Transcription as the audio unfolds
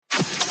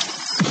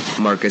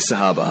Markaz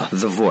Sahaba,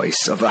 the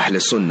voice of Ahl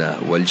Sunnah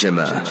wal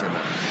Jama'ah.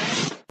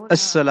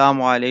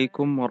 Assalamu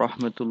alaikum wa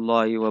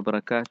rahmatullahi wa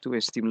barakatuh,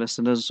 esteemed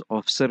listeners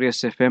of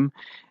Sirius FM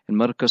and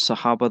Markaz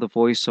Sahaba, the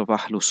voice of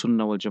Ahl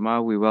Sunnah wal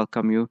Jama'ah. We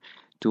welcome you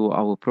to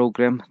our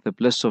program, The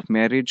Bliss of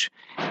Marriage,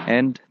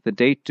 and the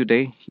date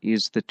today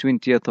is the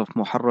 20th of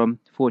Muharram,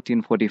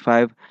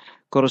 1445,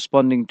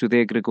 corresponding to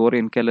the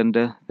Gregorian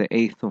calendar, the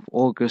 8th of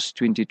August,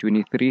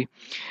 2023.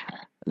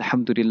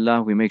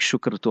 Alhamdulillah, we make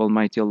shukr to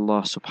Almighty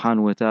Allah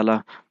subhanahu wa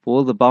ta'ala for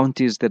all the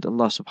bounties that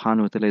Allah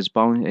subhanahu wa ta'ala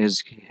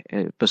has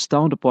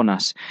bestowed upon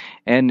us.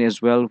 And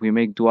as well, we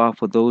make dua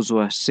for those who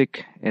are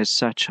sick. As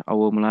such,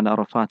 our Mulana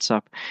Arafat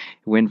Sahib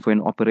went for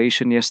an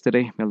operation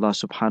yesterday. May Allah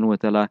subhanahu wa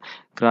ta'ala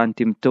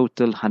grant him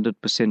total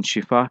 100%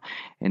 shifa.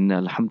 And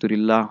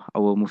Alhamdulillah,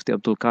 our Mufti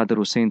Abdul Qadir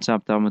Hussain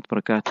Sahib Damat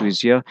Barakatuh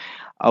is here.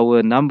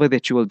 Our number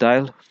that you will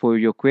dial for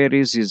your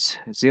queries is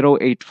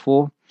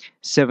 084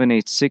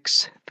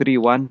 786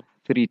 3132.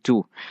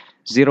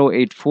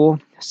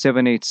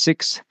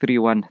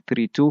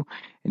 084-786-3132.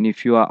 And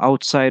if you are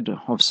outside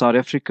of South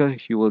Africa,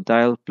 you will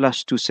dial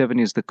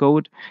 +27 is the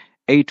code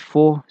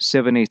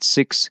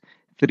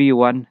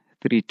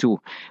 84-786-3132.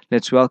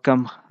 Let's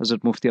welcome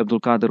Hazrat Mufti Abdul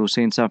Qadir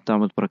Hussain Sahib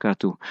Damat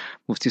Barakatuh.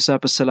 Mufti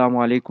Sahib,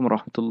 Assalamu alaikum wa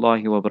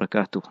rahmatullahi wa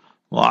barakatuh.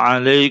 Wa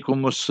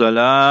alaikum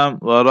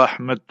assalam wa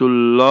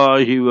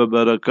rahmatullahi wa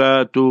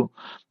barakatuh.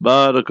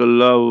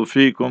 Barakallahu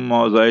feekum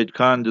wa Zaid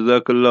Khan,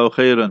 jazakallahu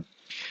khairan.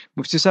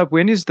 Mufti Sahib,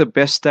 when is the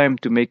best time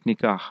to make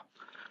nikah?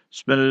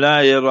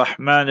 Bismillahir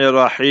Rahmanir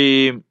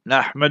Rahim.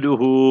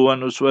 Nahmaduhu wa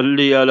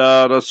nusalli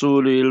ala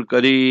Rasulil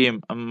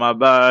Kareem. Amma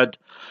ba'd.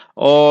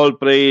 All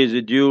praise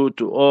is due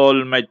to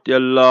Almighty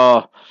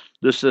Allah,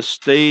 the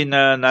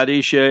sustainer,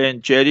 nourisher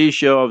and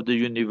cherisher of the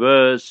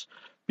universe.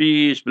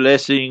 Peace,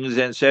 blessings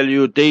and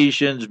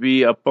salutations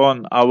be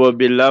upon our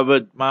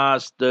beloved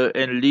master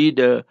and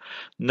leader,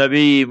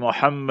 Nabi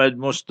Muhammad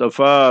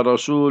Mustafa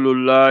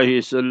Rasulullah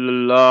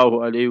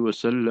sallallahu alaihi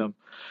wasallam.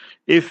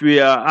 If we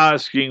are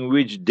asking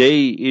which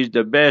day is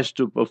the best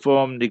to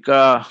perform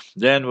nikah,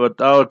 then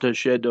without a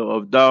shadow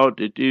of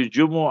doubt it is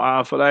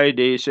Jumu'ah,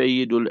 Friday,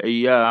 Sayyidul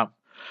Ayyam.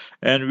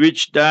 And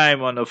which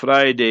time on a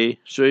Friday?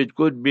 So it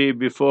could be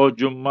before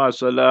Jummah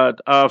Salat,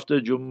 after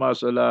Jummah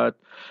Salat.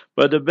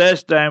 But the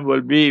best time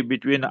will be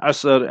between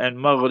Asr and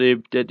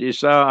Maghrib, that is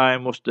Sa'a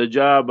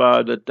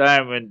Mustajaba, the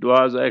time when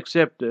du'as are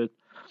accepted.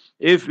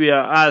 If we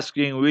are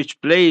asking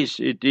which place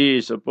it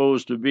is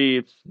supposed to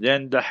be,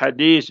 then the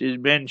hadith is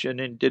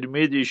mentioned in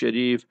Tirmidhi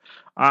Sharif,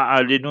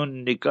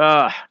 A'alinun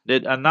nikah,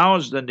 that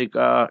announce the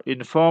nikah,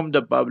 inform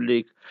the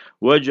public,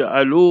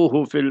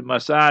 waj'aluhu fil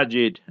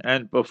masajid,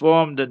 and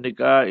perform the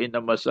nikah in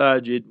the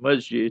masjid.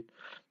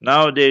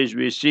 Nowadays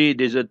we see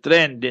there's a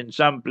trend in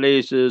some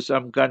places,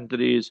 some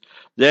countries,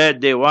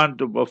 that they want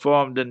to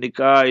perform the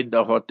nikah in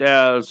the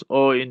hotels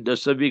or in the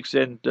civic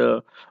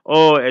center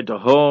or at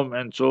home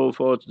and so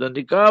forth. The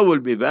nikah will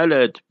be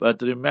valid,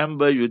 but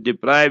remember, you're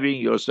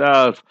depriving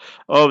yourself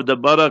of the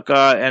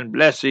barakah and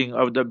blessing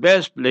of the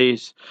best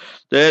place.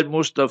 That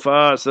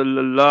Mustafa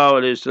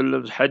sallallahu alayhi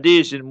wasallam's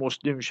hadith in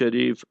Muslim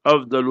Sharif,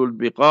 Afdalul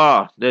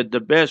Biqa, that the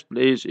best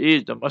place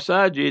is the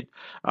masajid,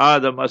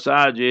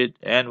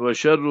 and wa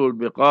sharrul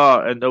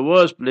biqa, and the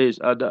worst place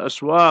are the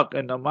aswaq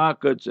and the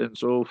markets and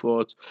so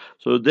forth.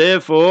 So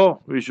therefore,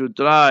 we should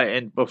try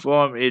and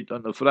perform it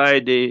on a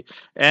Friday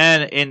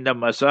and in the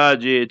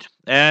masajid.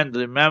 And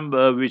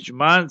remember which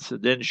month,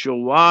 then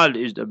Shawwal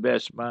is the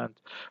best month.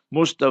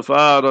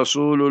 Mustafa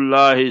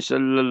Rasulullah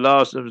sallallahu alaihi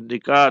wasallam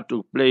nikah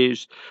took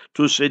place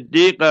to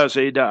Siddiqa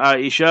Sayyidah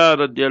Aisha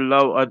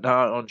radiallahu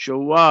anha on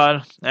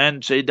Shawwal,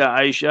 and Sayyidah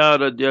Aisha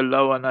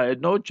radiallahu anha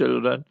had no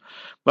children,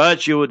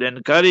 but she would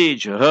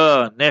encourage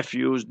her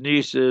nephews,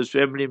 nieces,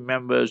 family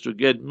members to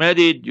get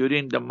married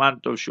during the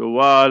month of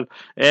Shawwal,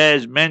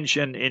 as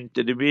mentioned in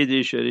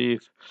Tirmidhi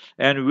Sharif.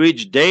 And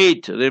which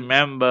date?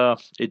 Remember,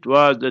 it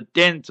was the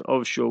 10th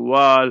of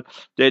Shawwal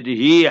that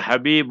he,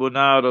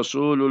 Habibuna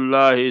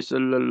Rasulullah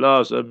sallallahu alaihi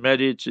wasallam,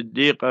 married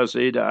Siddiqa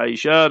Sayyidah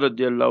Aisha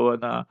radiallahu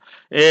anha,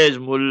 as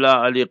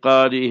Mullah Ali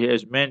Qari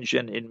has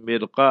mentioned in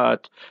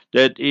Mirqat,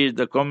 that is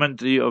the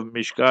commentary of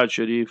Mishkat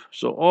Sharif.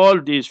 So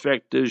all these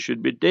factors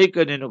should be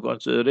taken into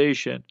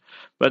consideration.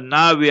 But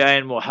now we are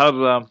in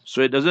Muharram,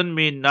 so it doesn't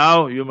mean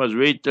now you must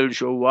wait till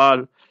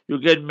Shawwal. You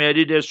get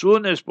married as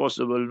soon as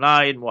possible,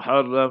 now in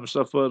Muharram,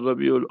 Safar,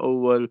 Rabiul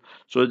Awwal.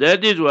 So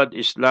that is what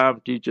Islam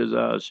teaches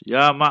us.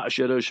 Ya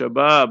ma'ashara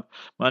shabab,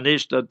 man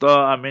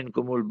istata'a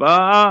minkumul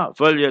ba'a,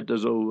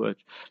 falyatazawwaj.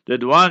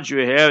 That once you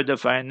have the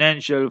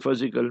financial,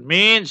 physical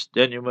means,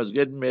 then you must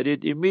get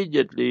married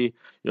immediately.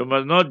 You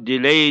must not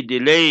delay.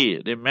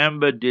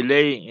 Remember,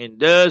 delaying in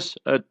this,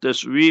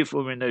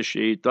 at-tasweefu min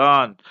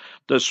ash-shaytan.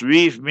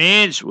 Tasweef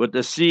means with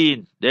a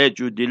sin, that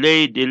you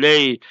delay,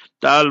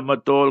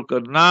 tal-matol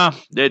karna,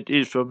 that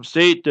is from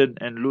Satan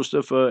and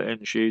Lucifer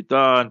and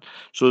Shaitan.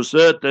 So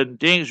certain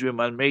things we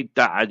must make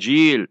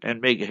ta'ajil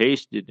and make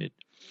haste in it.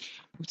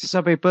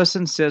 A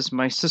person says,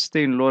 my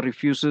sister-in-law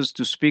refuses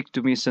to speak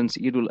to me since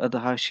Eid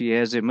al-Adha. She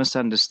has a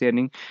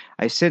misunderstanding.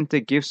 I sent her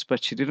gifts,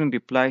 but she didn't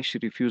reply. She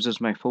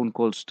refuses my phone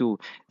calls too.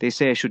 They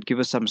say I should give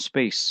her some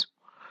space.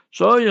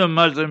 So you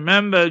must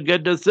remember,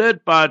 get a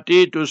third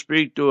party to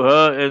speak to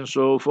her and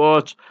so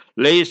forth.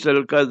 لَيْسَ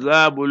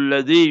الْكَذَّابُ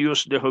الَّذِي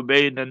يُصْلِحُ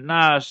بَيْنَ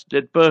النَّاسِ.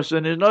 That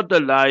person is not a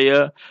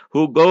liar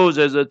who goes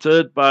as a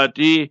third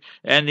party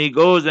and he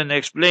goes and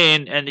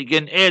explain, and he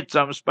can add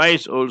some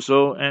spice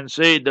also and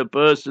say the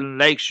person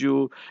likes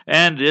you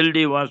and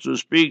really wants to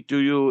speak to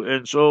you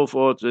and so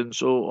forth and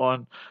so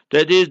on.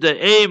 That is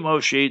the aim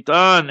of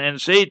shaitan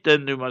and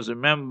Satan, you must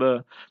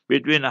remember.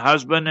 Between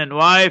husband and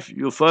wife,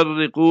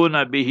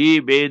 يُفَرِّقُونَ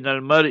بِهِ بَيْنَ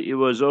الْمَرْءِ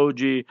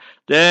وَزَوْجِهِ.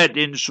 That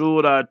in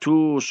Surah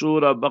 2,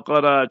 Surah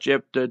Baqarah,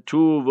 chapter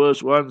 2,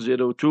 verse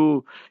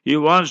 102, he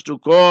wants to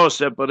cause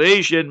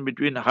separation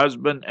between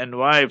husband and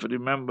wife,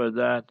 remember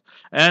that.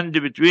 And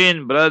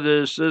between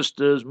brothers,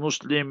 sisters,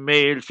 Muslim,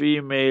 male,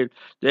 female,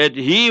 that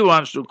he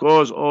wants to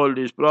cause all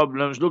these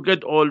problems. Look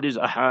at all these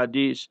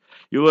ahadith.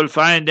 You will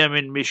find them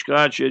in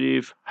Mishkat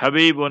Sharif.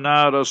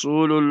 Habibuna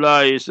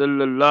Rasulullah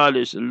sallallahu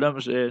alayhi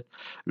wasallam said,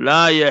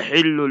 لا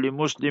يحل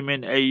لمسلم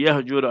أن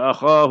يهجر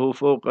أخاه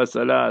فوق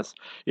ثلاث.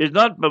 It's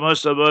not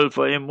permissible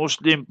for a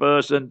Muslim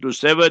person to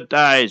sever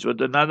ties with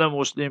another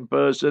Muslim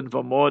person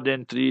for more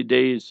than 3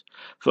 days.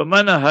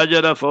 فَمَنْ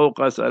هَجَرَ فَوْقَ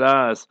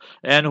ثَلَاث.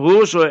 And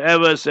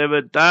whosoever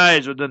severed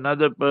ties with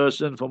another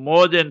person for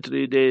more than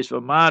 3 days,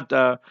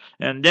 فَمَاتَ,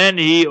 and then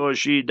he or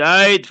she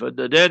died,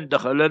 then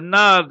دَخَلَ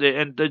النَّارِ, they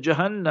enter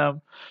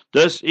Jahannam.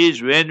 This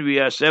is when we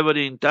are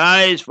severing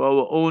ties for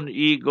our own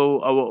ego,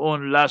 our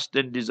own lust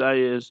and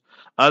desires.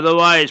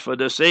 Otherwise, for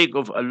the sake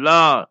of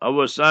Allah,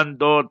 our son,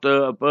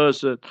 daughter, a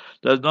person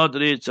does not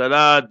read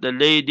salat, the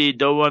lady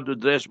don't want to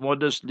dress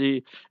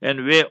modestly,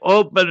 and we're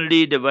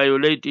openly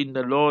violating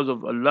the laws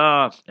of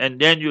Allah, and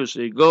then you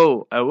say,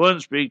 go, I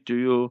won't speak to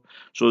you.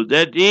 So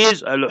that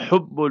is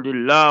al-hubbu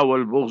lillah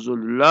wal-bughzu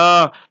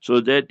lillah.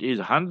 So that is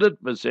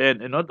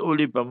 100% and not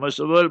only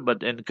permissible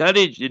but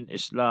encouraged in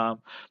Islam,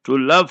 to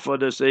love for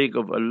the sake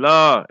of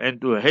Allah and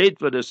to hate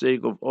for the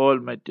sake of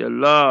Almighty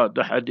Allah.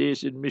 The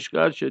hadith in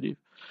Mishkat Sharif.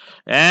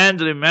 And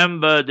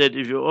remember that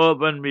if you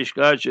open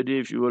Mishkat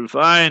Sharif, you will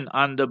find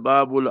under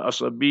Babul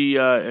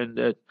Asabiya and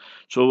that.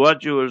 So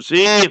what you will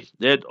see,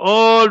 that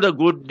all the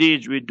good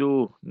deeds we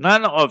do,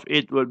 none of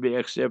it will be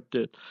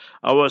accepted.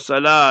 Our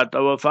salat,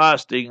 our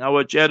fasting,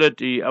 our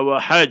charity, our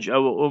hajj, our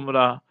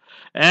umrah.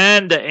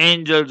 And the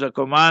angels are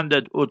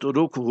commanded,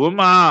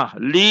 Utrukhuma,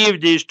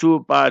 leave these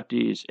two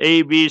parties,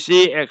 A, B,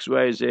 C, X,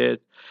 Y, Z.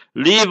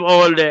 Leave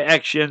all their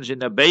actions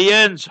in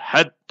abeyance,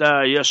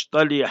 hatta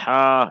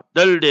yastaliha,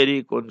 till they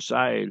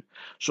reconcile.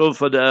 So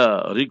for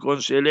the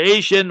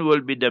reconciliation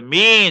will be the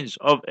means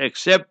of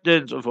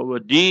acceptance of our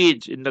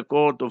deeds in the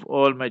court of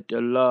Almighty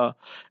Allah.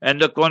 And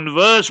the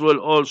converse will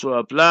also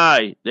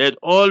apply, that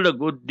all the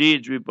good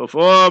deeds we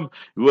perform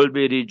will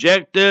be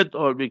rejected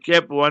or be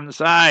kept one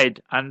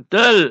side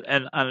until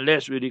and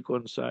unless we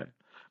reconcile.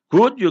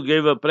 Good, you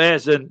gave a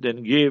present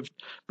and gift,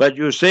 but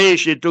you say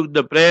she took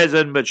the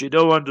present but she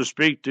don't want to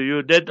speak to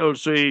you. That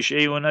also is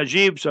shay'un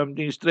ajib,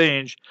 something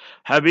strange.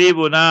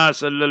 Habibuna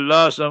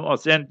sallallahu alaihi wasallam,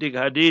 authentic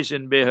hadith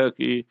in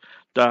Bayhaqi,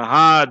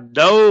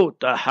 tahaddaw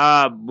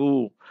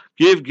tahabbu.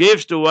 Give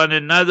gifts to one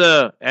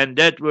another, and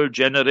that will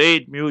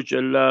generate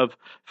mutual love.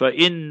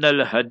 فَإِنَّ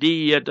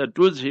الْهَدِيَّةَ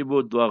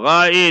تُذْهِبُ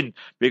الضَّغَائِنَ.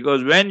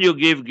 Because when you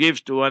give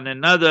gifts to one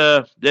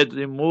another, that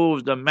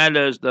removes the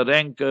malice, the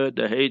rancor,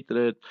 the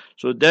hatred.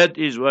 So that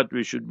is what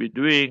we should be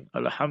doing.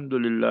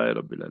 Alhamdulillah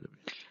Rabbil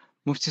Alameen.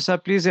 Mufti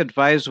Sahib, please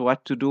advise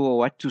what to do or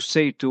what to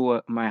say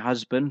to my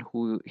husband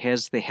who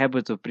has the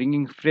habit of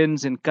bringing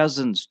friends and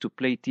cousins to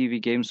play TV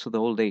games for the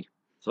whole day.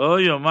 So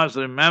you must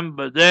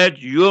remember that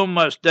you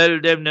must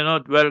tell them they're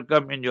not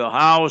welcome in your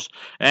house,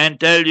 and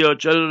tell your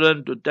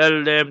children to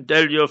tell them,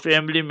 tell your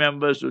family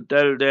members to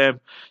tell them.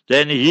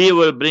 Then he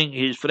will bring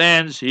his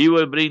friends, he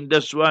will bring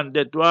this one,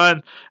 that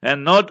one,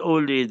 and not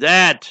only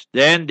that,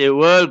 then they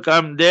will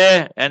come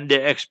there and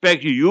they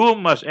expect you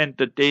must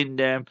entertain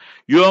them.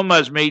 You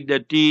must make the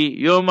tea,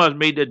 you must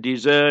make the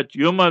dessert,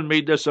 you must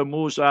make the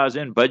samosas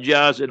and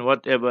bhajias and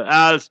whatever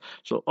else.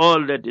 So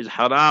all that is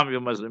haram, you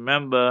must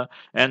remember.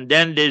 And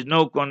then there's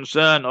no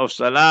concern of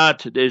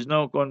salat, there is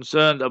no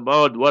concern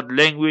about what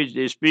language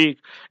they speak,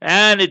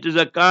 and it is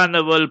a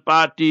carnival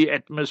party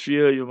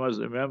atmosphere, you must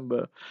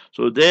remember.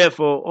 So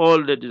therefore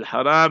all that is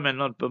haram and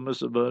not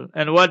permissible.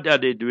 And what are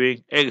they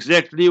doing?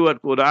 Exactly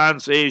what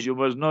Quran says you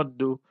must not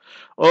do.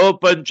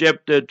 Open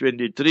chapter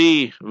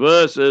 23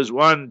 verses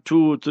 1,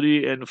 2,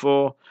 3 and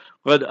 4.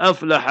 قَدْ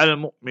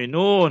أَفْلَحَ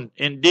الْمُؤْمِنُونَ.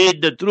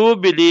 Indeed the true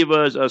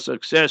believers are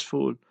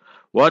successful.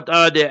 What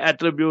are their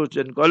attributes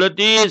and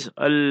qualities?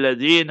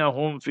 الَّذِينَ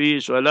هُمْ فِي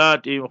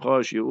صَلَاتِهِمْ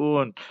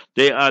خَاشِعُونَ.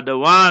 They are the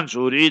ones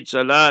who read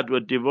salat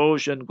with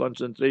devotion,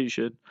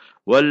 concentration.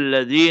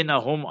 وَالَّذِينَ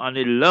هُمْ عَنِ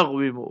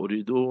اللَّغْوِ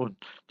مُؤْرِدُونَ.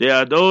 They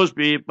are those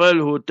people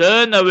who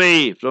turn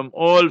away from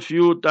all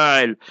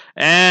futile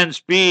and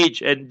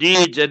speech and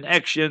deeds and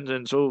actions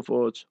and so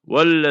forth.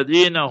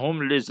 وَالَّذِينَ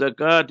هُمْ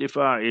لِلزَّكَاةِ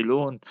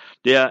فَاعِلُونَ.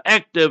 They are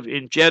active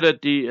in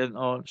charity and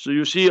all. So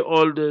you see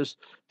all this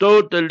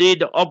totally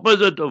the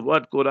opposite of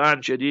what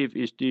Quran Sharif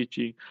is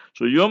teaching.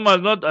 So you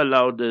must not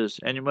allow this,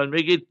 and you must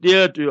make it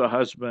clear to your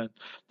husband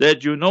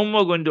that you're no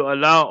more going to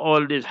allow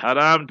all this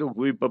haram to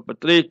be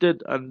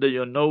perpetrated under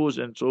your nose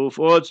and so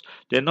forth.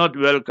 They're not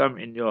welcome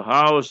in your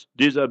house.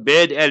 These are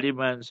bad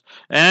elements.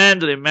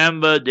 And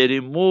remember, they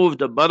remove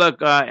the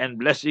barakah and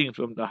blessing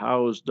from the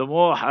house. The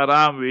more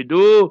haram we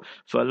do,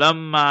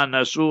 فَلَمَّا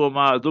نَسُوا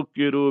مَا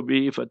ذُكِّرُوا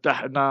بِهِ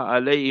فَتَحْنَا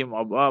عَلَيْهِمْ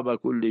أَبْوَابَ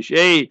كُلِّ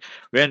شَيْءٍ.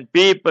 When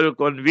people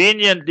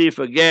conveniently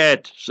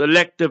forget,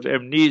 selective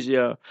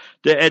amnesia,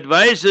 the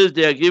advices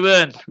they are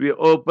given, we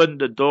open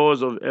the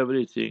doors of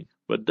everything.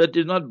 But that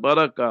is not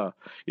barakah.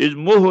 It's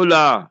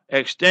muhula,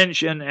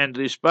 extension and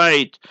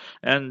respite.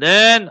 And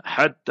then,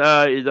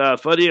 hatta idha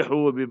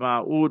farihu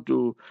bima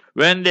utu.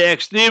 When they're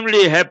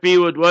extremely happy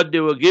with what they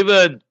were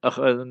given,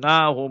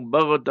 akhadnahum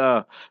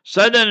baghta.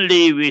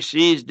 Suddenly we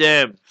seize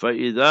them,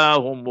 فَإِذَا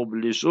هُمْ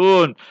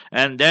مُبْلِسُونَ.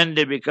 And then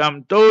they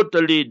become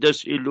totally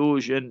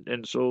disillusioned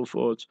and so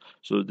forth.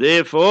 So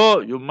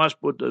therefore, you must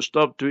put a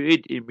stop to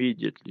it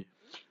immediately.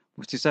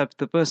 Mufti Sahib,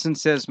 the person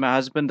says, my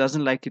husband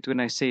doesn't like it when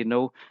I say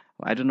no.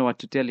 I don't know what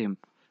to tell him.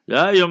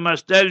 Yeah, you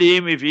must tell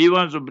him if he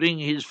wants to bring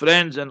his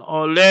friends and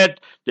all that,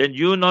 then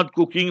you're not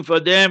cooking for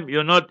them,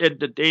 you're not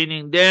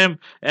entertaining them.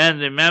 And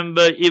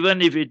remember,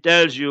 even if he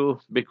tells you,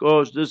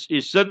 because this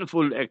is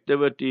sinful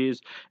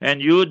activities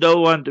and you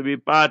don't want to be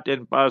part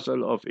and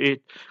parcel of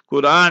it,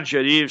 Quran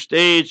Sharif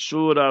states,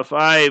 Surah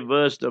 5,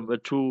 verse number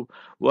 2,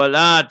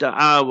 وَلَا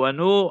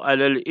تَعَاوَنُوا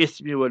عَلَى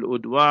الْإِثْمِ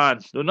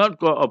وَالْعُدْوَانِ. Do not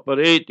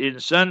cooperate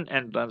in sin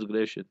and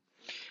transgression.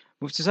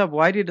 Mufti Sahib,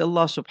 why did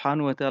Allah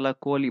subhanahu wa ta'ala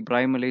call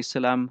Ibrahim alayhi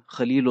salam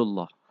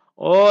Khalilullah?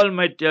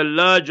 Almighty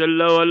Allah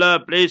Jalla wala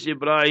placed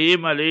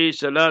Ibrahim alayhi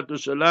salatu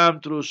salam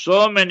through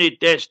so many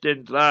tests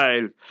and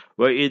trials.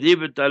 وَإِذِ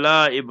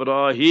ابْتَلَى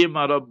إِبْرَاهِيمَ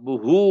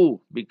رَبُّهُ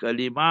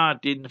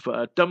بِكَلِمَاتٍ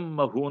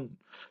فَأَتَمَّهُنْ.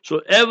 So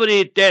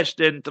every test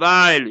and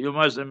trial, you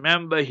must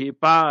remember, he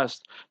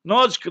passed.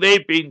 Not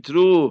scraping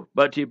through,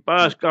 but he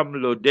passed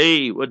Kamlo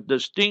Day with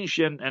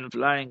distinction and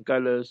flying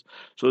colors.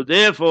 So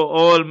therefore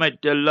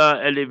Almighty Allah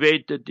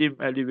elevated him,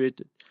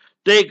 elevated.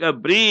 Take a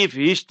brief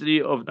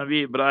history of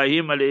Nabi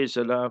Ibrahim alayhi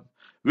salam.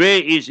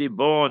 Where is he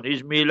born?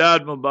 His Milad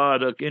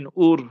Mubarak in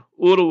Ur.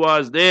 Ur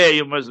was there,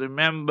 you must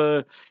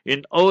remember,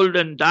 in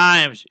olden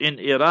times in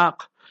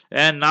Iraq.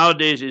 And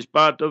nowadays is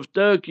part of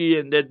Turkey,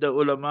 and that the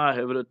ulama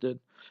have written.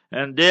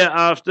 And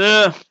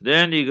thereafter,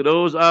 then he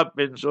grows up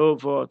and so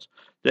forth.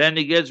 Then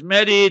he gets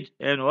married,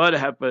 and what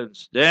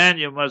happens? Then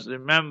you must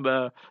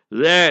remember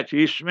that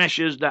he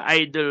smashes the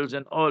idols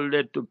and all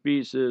that to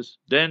pieces.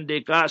 Then they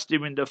cast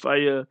him in the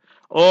fire.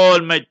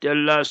 Almighty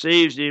Allah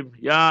saves him.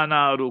 Ya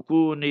naru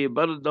kuni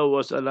barda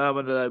wa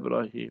salaman ala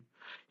Ibrahim.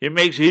 He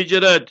makes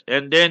hijrat,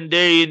 and then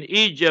they in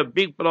Egypt,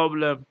 big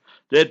problem.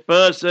 That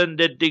person,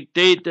 that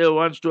dictator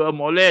wants to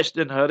molest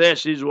and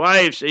harass his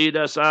wife,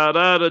 Sayyidah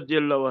Sarah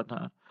radiallahu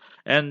anha.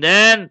 And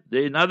then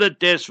another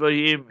test for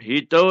him,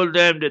 he told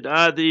them that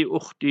Adi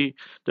Ukhti,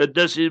 that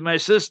this is my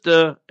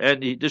sister,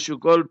 and this you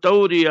call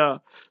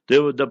Tawriya.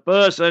 The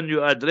person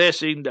you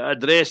addressing, the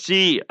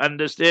addressee,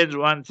 understands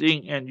one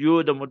thing, and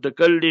you, the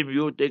mutakallim,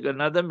 you take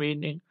another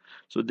meaning.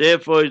 So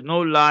therefore, it's no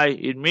lie.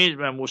 It means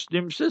my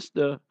Muslim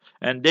sister,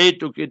 and they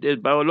took it as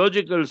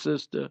biological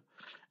sister.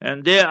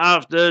 And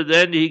thereafter,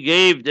 then he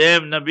gave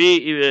them Nabi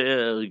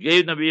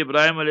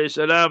Ibrahim alayhi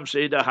salam,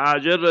 Sayyidah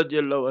Hajar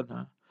radiallahu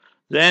anha.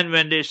 Then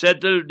when they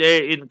settled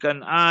there in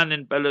Canaan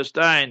in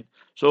Palestine,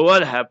 so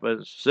what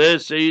happens?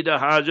 Says Sayyidah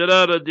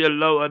Hajara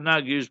radiallahu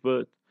anha gives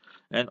birth.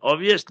 And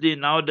obviously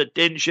now the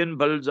tension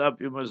builds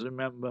up, you must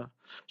remember.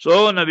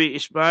 So Nabi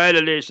Ismail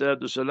alayhi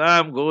salatu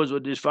salam goes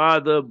with his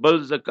father,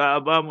 builds the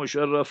Kaaba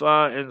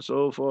Musharrafah and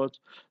so forth.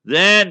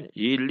 Then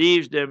he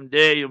leaves them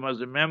there, you must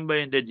remember,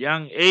 in that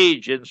young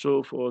age and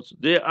so forth.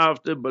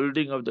 Thereafter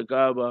building of the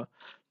Kaaba.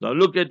 Now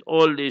look at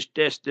all these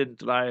tests and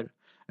trials.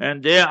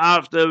 And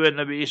thereafter, when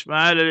Nabi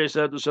Ismail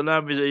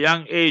alayhi is a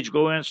young age,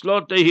 go and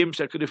slaughter him,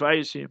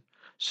 sacrifice him.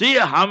 See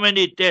how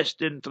many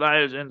tests and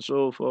trials and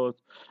so forth.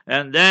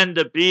 And then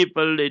the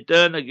people, they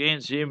turn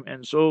against him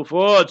and so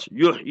forth.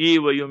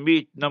 Yuhyi wa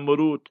yumit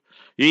Namrud.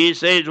 He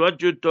says,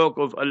 what you talk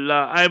of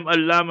Allah? I'm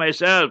Allah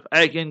myself.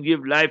 I can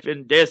give life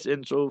and death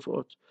and so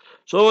forth.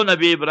 So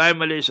Nabi Ibrahim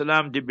alayhi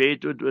salam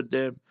debated with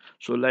them.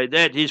 So like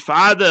that, his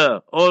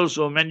father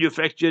also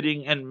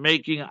manufacturing and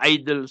making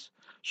idols.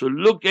 So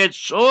look at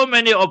so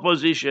many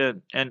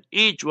opposition, and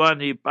each one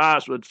he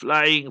passed with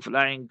flying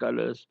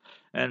colors.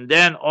 And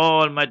then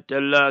Almighty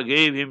Allah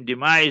gave him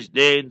demise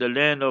there in the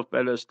land of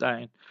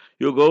Palestine.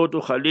 You go to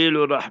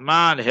Khalilur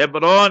Rahman,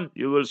 Hebron,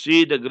 you will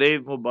see the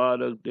grave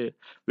Mubarak there,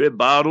 where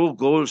Baruch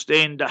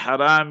Goldstein, the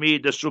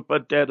Harami, the super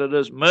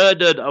terrorist,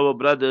 murdered our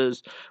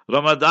brothers.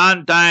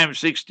 Ramadan time,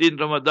 16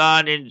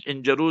 Ramadan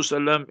in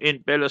Jerusalem,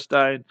 in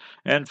Palestine,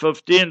 and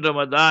 15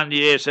 Ramadan,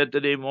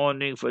 Saturday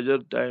morning,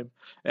 Fajr time.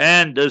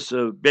 And this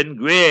Ben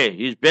Gwe,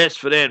 his best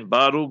friend,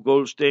 Baruch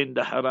Goldstein,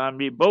 the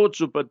Harami, both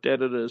super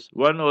terrorists,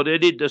 one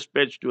already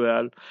dispatched to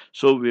hell.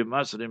 So we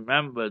must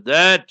remember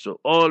that. So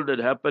all that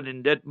happened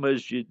in that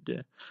masjid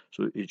there.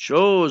 So it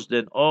shows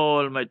then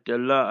Almighty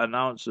Allah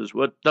announces,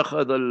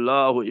 وَاتَّخَذَ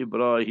اللَّهُ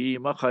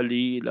إِبْرَاهِيمَ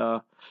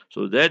خَلِيلًا.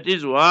 So that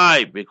is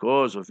why,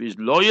 because of his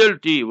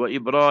loyalty,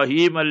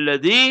 وَإِبْرَاهِيمَ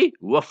الَّذِي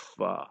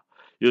وَفَّى.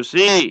 You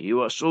see, he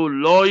was so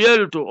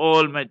loyal to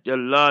Almighty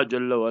Allah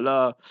Jalla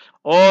wala,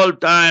 all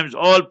times,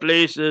 all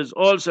places,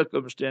 all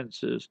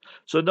circumstances.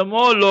 So the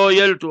more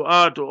loyal to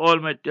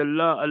Almighty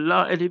Allah,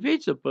 Allah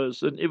elevates a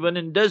person even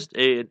in this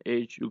day and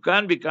age. You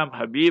can't become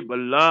Habib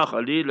Allah,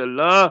 Khalil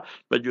Allah,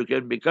 but you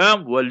can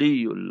become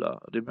Waliullah.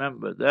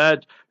 Remember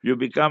that. You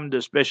become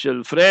the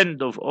special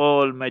friend of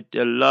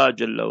Almighty Allah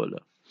Jalla wala.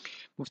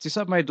 Mufti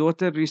Saab, my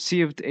daughter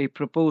received a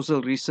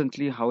proposal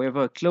recently.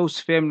 However, a close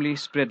family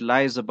spread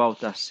lies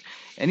about us.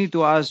 Any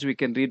du'as we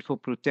can read for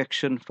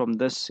protection from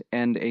this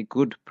and a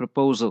good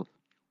proposal?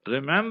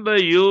 Remember,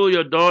 you,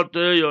 your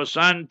daughter, your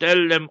son,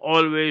 tell them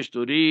always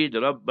to read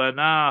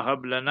Rabbana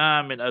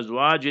hablana min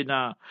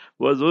azwajina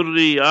wa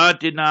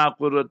dhurriyatina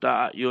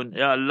qurrata a'yun.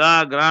 Ya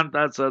Allah, grant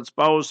us our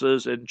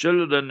spouses and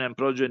children and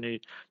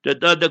progeny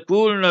that are the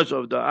coolness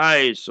of the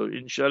eyes. So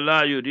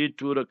inshallah, you read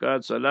 2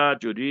 rakat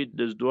salat, you read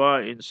this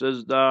dua in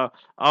sajda,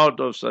 out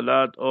of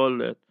salat, all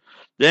that.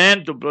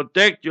 Then to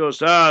protect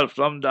yourself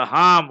from the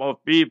harm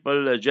of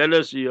people, the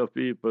jealousy of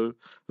people,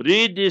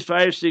 read these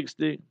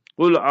 560.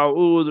 قُلْ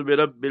أَعُوذُ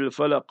بِرَبِّ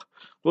الْفَلَقِ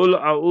قُلْ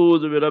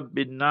أَعُوذُ بِرَبِّ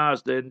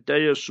النَّاسِ, the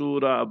entire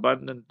surah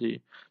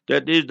abundantly.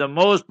 That is the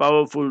most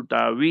powerful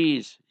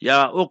ta'weez.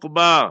 Ya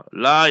uqba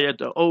la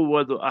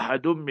yata'awwadu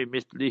ahadum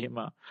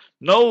bimithlihima.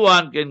 No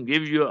one can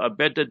give you a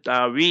better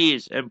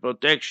ta'weez and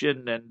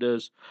protection than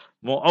this.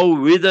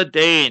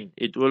 Mu'awwidhatain,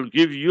 it will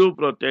give you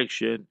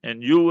protection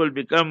and you will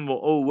become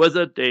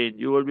mu'awwidhatain.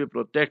 You will be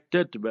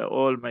protected by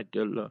Almighty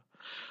Allah.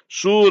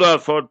 Surah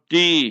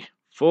 40,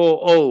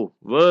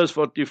 verse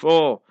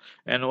 44.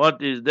 And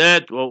what is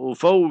that?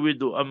 وَأُفَوِّدُ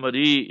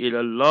أَمْرِي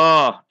إِلَى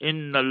اللَّهِ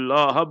إِنَّ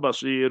اللَّهَ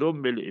بَصِيرٌ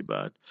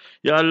بِالْعِبَادِ.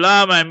 Ya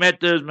Allah, my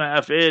matters, my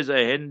affairs, I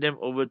hand them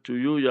over to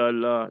you, Ya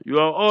Allah. You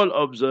are all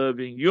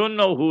observing. You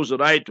know who's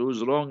right,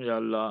 who's wrong, Ya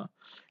Allah.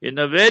 In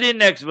the very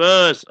next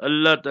verse,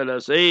 Allah Ta'ala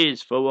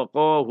says,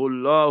 فَوَقَاهُ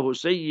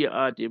اللَّهُ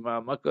سَيِّئَاتِ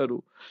مَا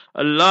مَكَرُوا.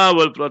 Allah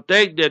will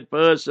protect that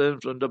person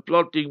from the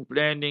plotting,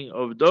 planning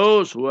of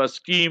those who are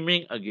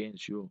scheming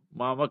against you.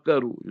 Ma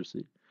makaru, you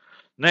see.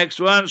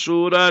 Next one,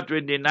 Surah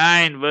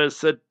 29, verse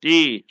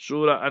 30.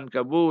 Surah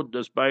Ankabut,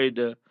 the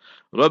spider.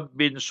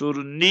 Rabbin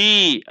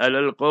surni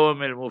alal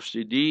qawm al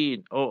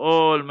mufsideen. O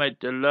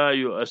Almighty Allah,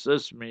 you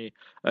assist me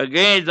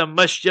against the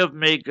mischief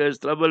makers,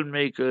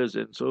 troublemakers,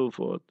 and so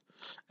forth.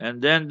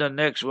 And then the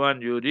next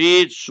one you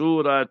read,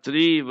 Surah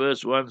 3,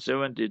 verse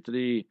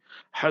 173.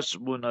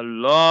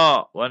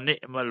 Hasbunallah wa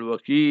ni'mal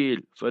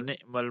wakil, fa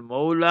ni'mal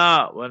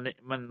mawla wa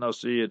ni'mal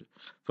nasir.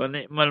 Fa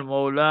ni'mal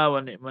mawla wa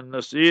ni'mal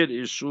nasir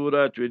is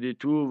Surah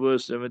 22,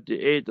 verse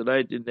 78,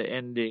 right in the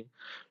ending.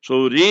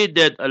 So read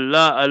that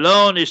Allah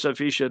alone is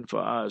sufficient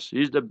for us.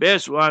 He's the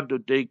best one to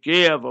take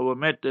care of our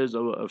matters,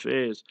 our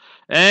affairs.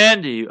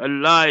 And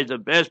Allah is the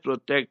best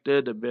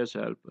protector, the best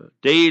helper.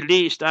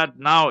 Daily, start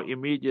now,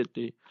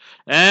 immediately.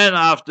 And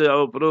after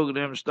our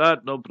program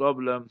start, no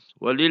problem.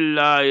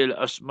 وَلِلَّهِ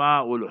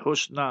الْأَسْمَاءُ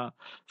الْحُسْنَى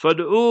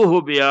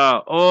فَادْعُوهُ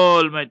بِهَا.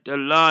 Almighty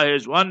Allah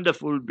has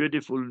wonderful,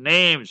 beautiful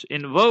names.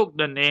 Invoke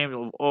the name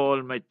of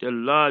Almighty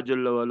Allah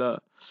Jalla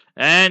wala.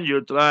 And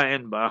you try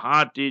and by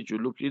heart teach, you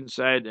look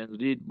inside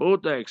and read.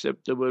 Both are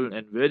acceptable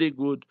and very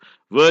good,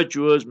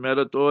 virtuous,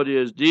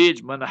 meritorious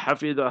deeds. Man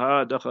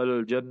hafidhaha dakhal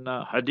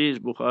al-jannah.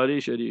 Hadith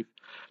Bukhari Sharif.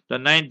 The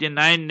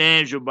 99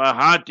 names you by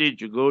heart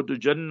teach, you go to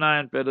Jannah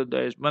and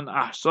paradise. Man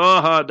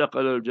ahsaha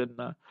dakhal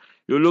al-jannah.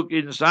 You look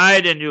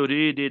inside and you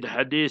read it.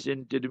 Hadith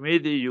in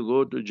Tirmidhi, you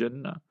go to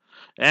Jannah.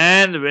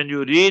 And when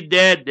you read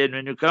that, then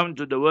when you come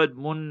to the word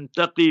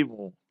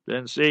muntaqimu,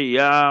 then say,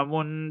 Ya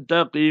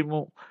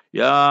muntaqimu,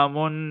 Ya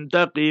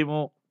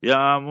muntaqimu,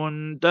 Ya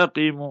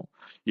muntaqimu.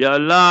 Ya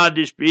Allah,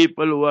 these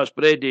people who are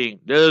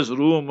spreading, there's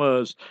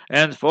rumors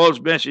and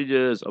false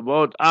messages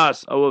about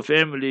us, our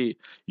family.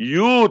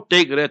 You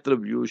take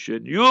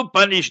retribution. You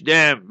punish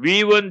them.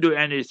 We won't do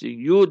anything.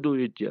 You do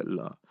it, Ya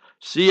Allah.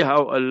 See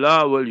how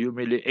Allah will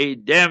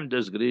humiliate them,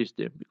 disgrace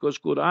them. Because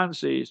Quran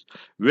says,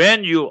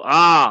 when you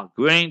are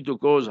going to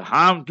cause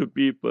harm to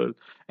people,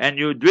 and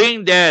you're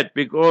doing that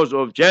because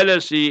of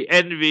jealousy,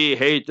 envy,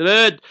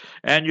 hatred,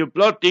 and you're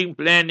plotting,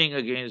 planning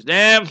against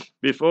them,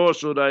 before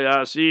Surah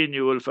Yasin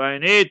you will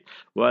find it,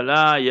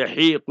 وَلَا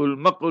يَحِيقُ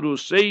الْمَقْرُ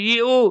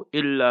السَّيِّئُ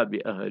إِلَّا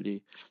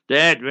بِأَهْلِ.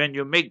 That when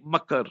you make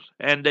makr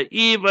and the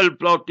evil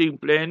plotting,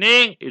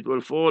 planning, it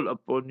will fall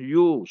upon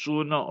you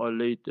sooner or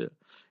later.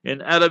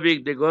 In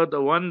Arabic, they got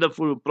a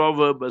wonderful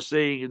proverb, a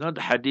saying, not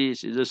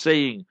hadith, it's a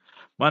saying.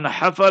 Man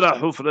hafara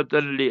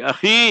hufratan li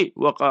akhi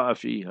waqa'a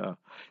fiha.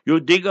 You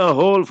dig a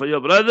hole for your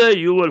brother,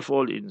 you will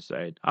fall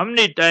inside. How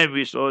many times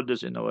we saw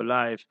this in our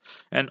life?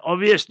 And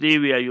obviously,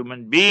 we are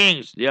human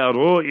beings. There are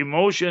raw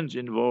emotions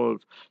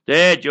involved.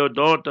 That your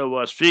daughter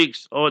was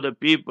fixed, or the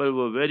people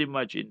were very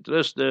much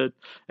interested.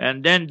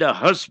 And then the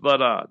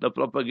hasbara, the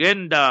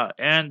propaganda,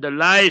 and the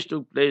lies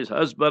took place.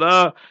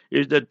 Hasbara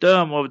is the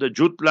term of the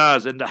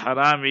jutlas and the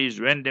haramis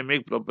when they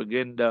make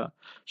propaganda.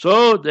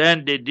 So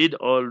then they did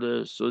all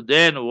this. So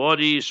then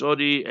worry,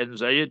 sorry,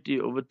 anxiety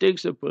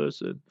overtakes a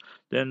person.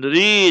 Then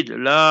read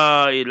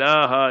La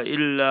ilaha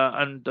illa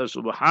anta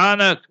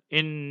subhanak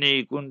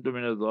inni kuntu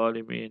min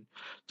al-zalimin.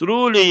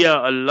 Truly, Ya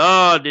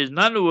Allah, there is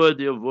none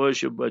worthy of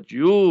worship but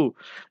you,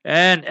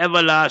 and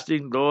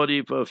everlasting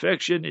glory,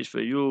 perfection is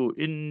for you.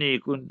 Inni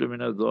kuntu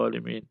min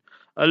al-zalimin.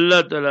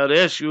 Allah Ta'ala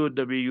rescued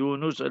Nabi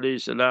Yunus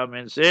alayhi salam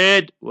and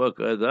said,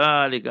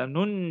 وَكَذَلِكَ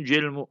نُنْجِ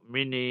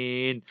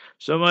الْمُؤْمِنِينَ.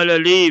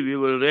 Similarly, we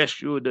will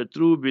rescue the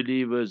true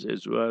believers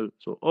as well.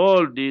 So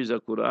all these are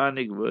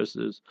Quranic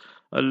verses.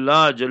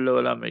 Allah Jalla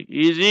wala make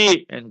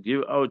easy and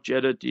give out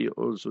charity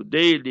also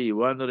daily,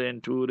 1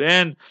 rand, 2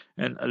 rand,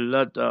 and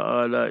Allah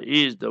Ta'ala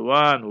is the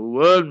one who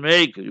will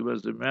make, you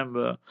must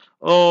remember,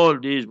 all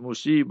these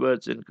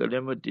musibats and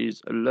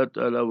calamities, Allah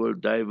Ta'ala will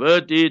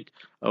divert it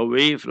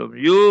away from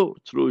you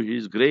through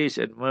His grace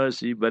and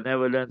mercy,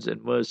 benevolence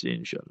and mercy,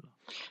 inshallah.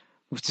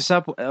 Mufti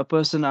Saab, a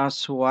person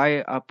asks,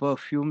 why are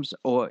perfumes,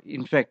 or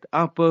in fact,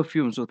 are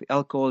perfumes with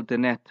alcohol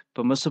denat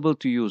permissible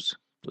to use?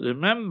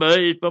 Remember,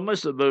 it's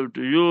permissible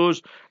to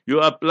use. You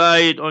apply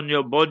it on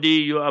your body,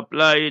 you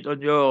apply it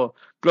on your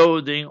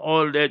clothing,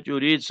 all that. You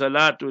read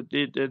salat with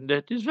it, and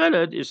that is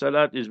valid.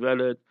 Salat is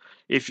valid.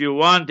 If you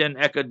want an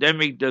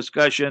academic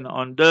discussion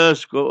on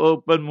this, go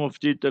open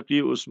Mufti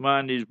Taqi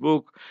Usmani's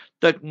book,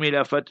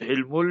 Takmila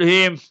Fathil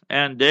Mulhim,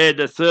 and there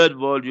the 3rd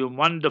volume,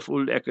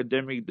 wonderful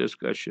academic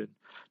discussion.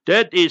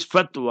 That is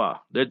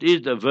fatwa, that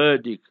is the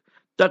verdict.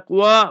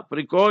 Taqwa,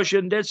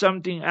 precaution, that's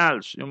something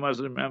else. You must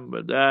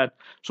remember that.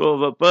 So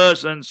if a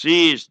person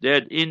sees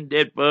that in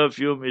that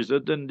perfume is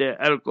written there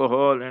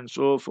alcohol and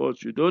so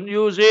forth, you don't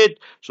use it.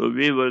 So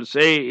we will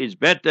say it's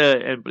better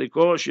and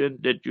precaution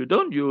that you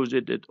don't use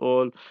it at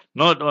all,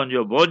 not on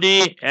your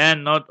body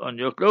and not on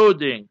your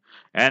clothing.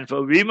 And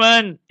for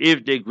women,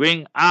 if they're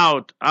going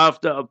out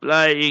after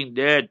applying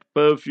that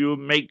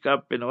perfume,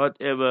 makeup and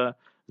whatever,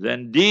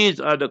 then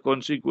these are the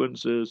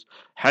consequences.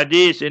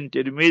 Hadith in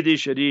Tirmidhi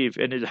Sharif,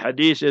 and his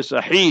hadith is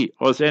sahih,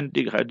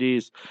 authentic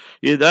hadith.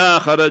 إِذَا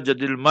خَرَجَتِ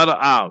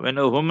الْمَرْأَةُ, when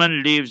a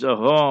woman leaves a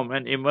home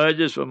and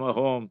emerges from a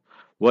home,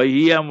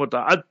 وَهِيَ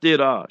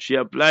مُتَعَطِّرَةٌ, she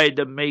applied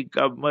the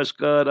makeup,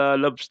 mascara,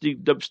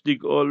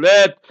 lipstick, all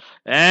that,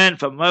 and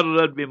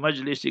فَمَرَّتْ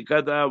بِمَجْلِسِ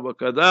كَذَا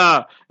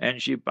وَكَذَا,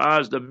 and she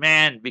passed the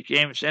man,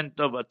 became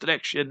center of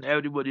attraction,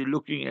 everybody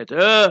looking at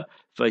her,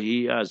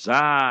 فَهِيَ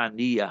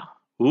زَانِيَةٌ.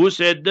 Who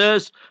said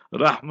this?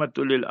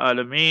 Rahmatul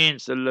Alameen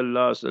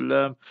sallallahu alaihi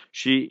wasallam.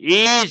 She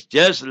is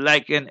just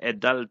like an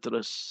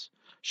adulteress.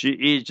 She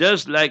is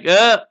just like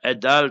a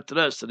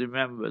adulteress.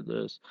 Remember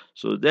this.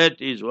 So that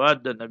is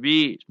what the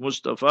Nabi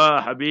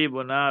Mustafa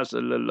Habibuna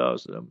sallallahu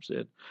alaihi wasallam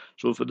said.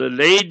 So for the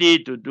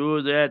lady to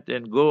do that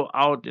and go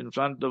out in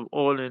front of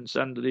all and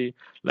sundry,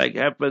 like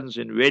happens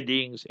in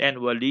weddings and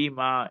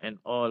walima and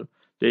all.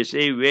 They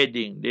say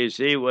wedding, they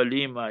say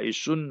walima is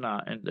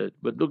sunnah, and that.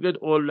 But look at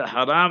all the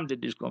haram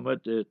that is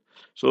committed.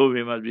 So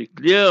we must be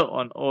clear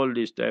on all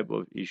these type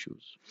of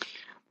issues.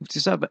 Mufti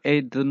Sahib,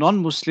 the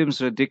non-Muslims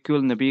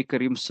ridicule Nabi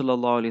Kareem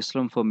sallallahu alaihi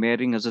wasallam for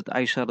marrying Hazrat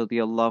Aisha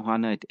radiallahu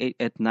anha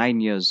at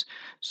 9 years.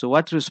 So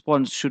what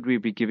response should we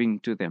be giving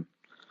to them?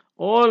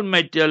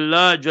 Almighty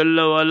Allah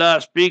Jalla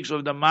wala speaks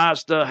of the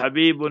Master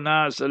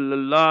Habibuna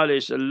sallallahu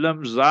alayhi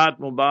wasallam, Zat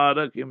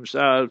Mubarak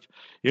himself,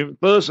 his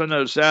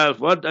personal self.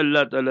 What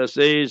Allah Ta'ala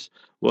says,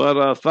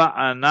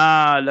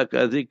 وَرَفَعَنَا لَكَ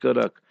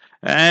ذِكْرَكَ,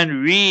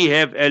 and we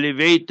have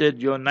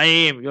elevated your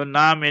name, your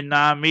nami,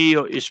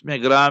 your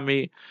isme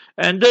grami.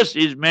 And this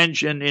is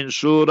mentioned in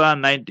Surah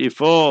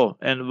 94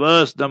 and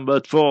verse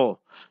number 4.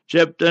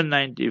 Chapter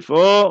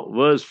 94,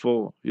 verse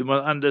 4. You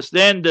must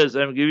understand this.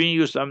 I'm giving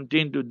you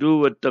something to do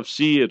with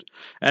tafsir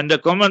and the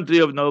commentary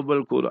of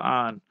Noble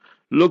Quran.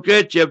 Look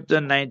at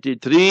chapter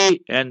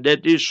 93, and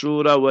that is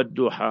Surah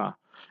Wad-Duha.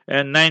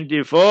 And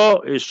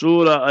 94 is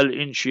Surah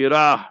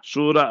Al-Inshirah,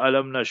 Surah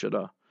Alam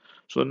Nashrah.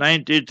 So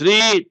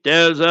 93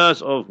 tells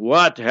us of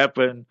what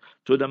happened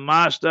to the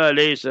Master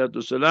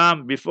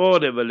ﷺ before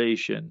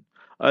revelation.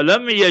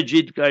 Alam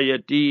yajidka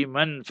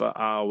yatiman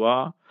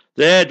fa'awa.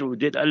 That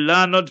did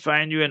Allah not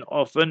find you an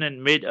orphan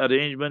and made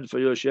arrangements for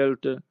your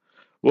shelter?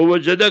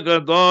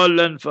 وَوَجَدَكَ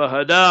ضَالًّا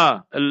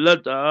فَهَدَى. Allah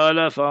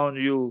Ta'ala found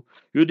you.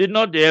 You did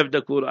not have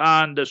the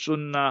Quran, the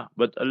Sunnah,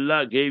 but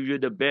Allah gave you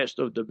the best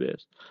of the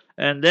best.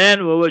 And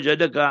then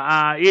وَوَجَدَكَ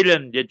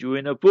عَائِلًا, that you were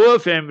in a poor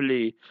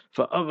family.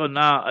 فَأَغْنَى,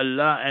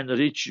 Allah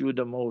enriched you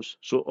the most.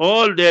 So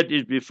all that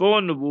is before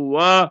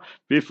Nubuwah,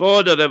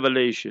 before the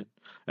revelation.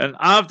 And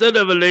after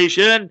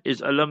revelation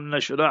is Alam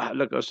Nashrah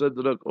Laka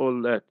Sadrak,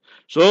 all that.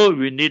 So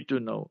we need to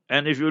know.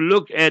 And if you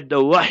look at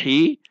the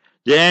Wahi,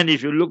 then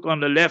if you look on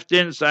the left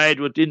hand side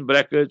within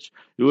brackets,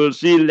 you will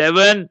see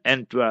 11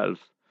 and 12.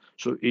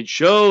 So it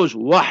shows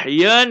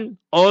Wahyan,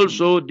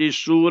 also these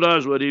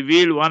surahs were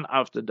revealed one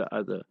after the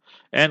other.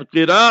 And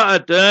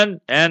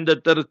Qira'atan and the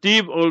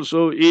Tartib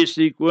also is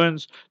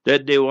sequence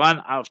that they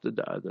one after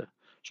the other.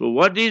 So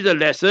what is the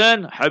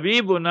lesson?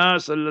 Habibuna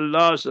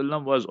sallallahu alaihi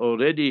wasallam was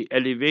already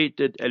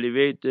elevated,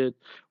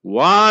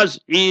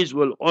 is,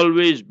 will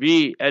always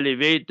be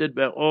elevated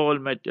by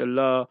Almighty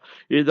Allah.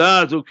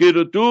 إِذَا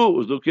ذُكِرْتُ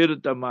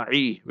ذُكِرْتَ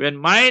مَعِي. When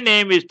my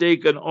name is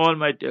taken,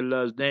 Almighty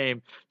Allah's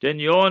name, then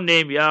your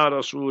name, Ya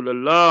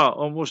Rasulullah,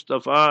 O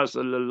Mustafa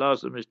sallallahu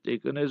alaihi wasallam, is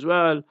taken as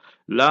well.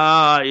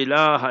 La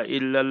ilaha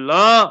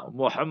illallah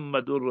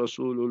Muhammadur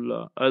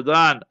Rasulullah.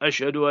 Adhan,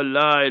 ashhadu an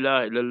la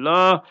ilaha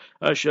illallah,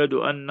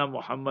 ashhadu anna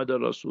Muhammadar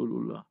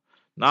Rasulullah.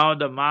 Now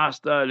the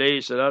Master alayhi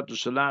salatu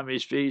salam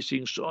is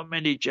facing so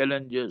many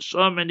challenges,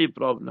 so many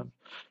problems.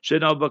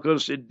 Sayyidina Abu Bakr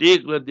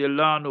Siddiq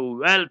radiallahu anhu,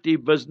 wealthy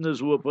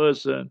businesswoman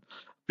person.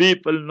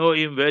 People know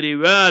him very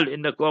well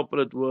in the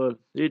corporate world.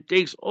 He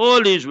takes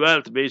all his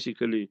wealth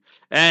basically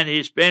and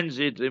he spends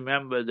it.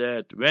 Remember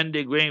that when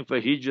they're going for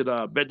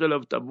Hijrah, Battle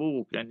of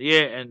Tabuk, and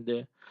here and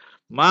there.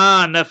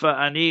 Ma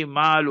nafa'ani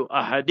malu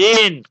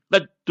ahadin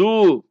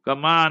qattu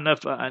kama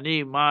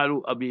nafa'ani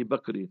malu Abi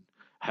Bakrin.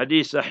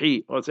 Hadith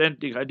Sahih,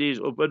 authentic hadith,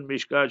 open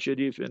Mishkat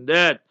Sharif and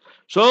that.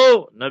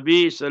 So,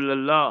 Nabi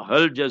sallallahu,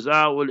 hal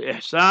jaza'ul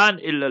ihsan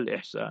illa al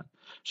ihsan.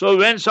 So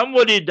when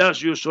somebody does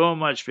you so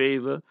much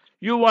favor,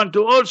 you want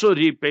to also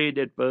repay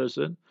that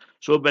person.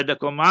 So by the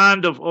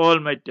command of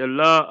Almighty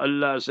Allah,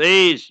 Allah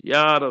says,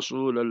 Ya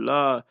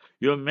Rasulullah,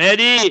 you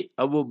marry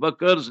Abu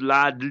Bakr's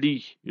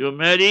ladli, you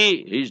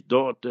marry his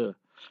daughter.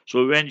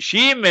 So when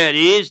she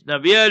marries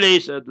Nabi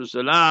alayhi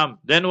salam,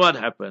 then what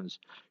happens?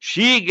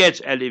 She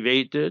gets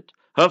elevated,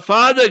 her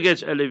father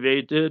gets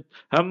elevated,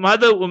 her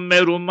mother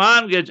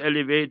Ruman gets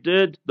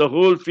elevated, the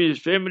whole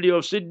family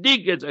of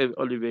Siddiq gets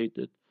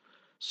elevated.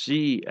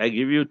 See, I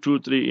give you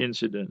 2-3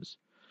 incidents.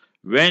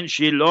 When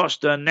she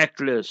lost her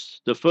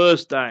necklace the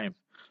first time,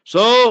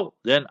 so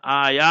then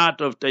ayat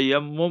of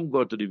tayammum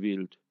got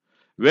revealed.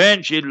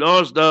 When she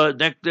lost the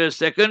necklace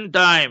second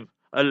time,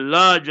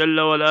 Allah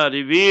Jalla wala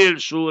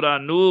revealed Surah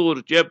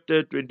Nur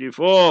chapter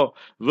 24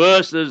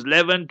 verses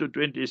 11 to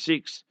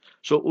 26.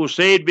 So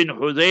Usayd bin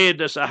Hudayr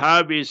the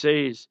Sahabi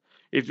says,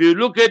 if you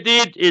look at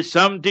it, it's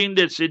something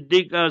that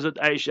Siddiqa that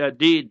Aisha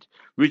did,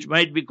 which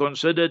might be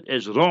considered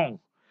as wrong.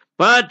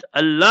 But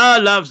Allah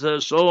loves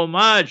her so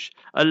much,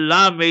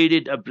 Allah made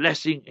it a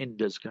blessing in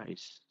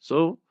disguise.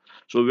 So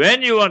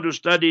when you want to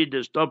study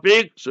this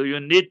topic, so you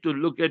need to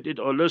look at it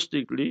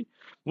holistically.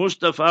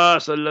 Mustafa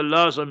sallallahu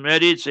alaihi wasallam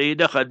married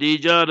Sayyidah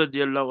Khadija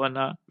radiallahu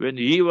anha when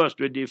he was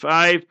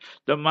 25,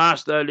 the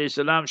Master alayhi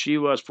salam, she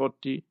was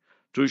 40.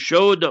 To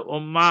show the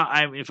Ummah,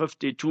 I'm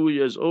 52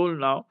 years old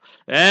now,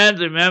 and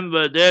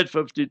remember that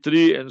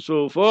 53 and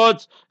so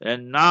forth,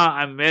 and now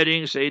I'm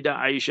marrying Sayyidah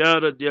Aisha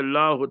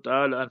radiallahu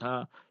ta'ala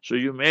anha. So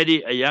you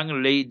marry a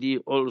young lady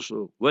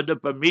also, with the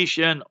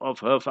permission of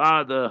her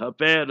father, her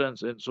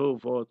parents, and so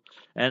forth.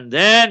 And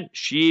then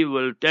she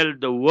will tell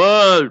the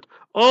world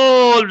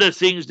all the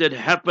things that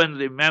happen,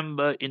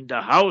 remember, in the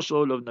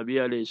household of Nabi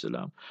alayhi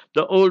salam.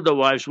 The older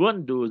wives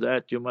won't do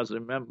that, you must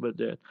remember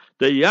that.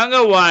 The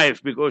younger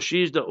wife, because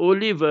she's the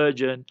only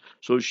virgin,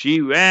 so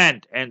she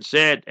went and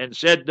set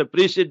the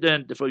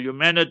precedent for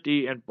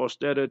humanity and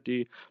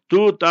posterity,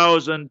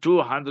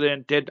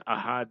 2,210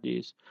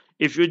 ahadith.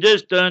 If you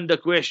just turn the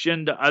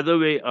question the other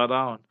way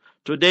around,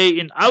 today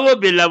in our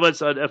beloved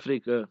South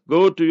Africa,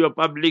 go to your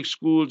public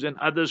schools and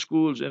other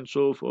schools and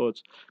so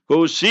forth.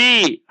 Go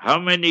see how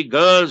many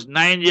girls,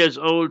 9 years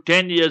old,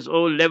 10 years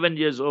old, 11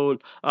 years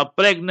old, are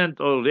pregnant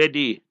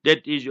already.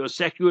 That is your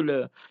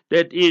secular,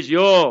 that is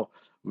your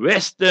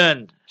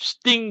Western,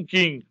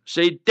 stinking,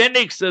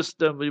 satanic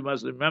system. You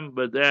must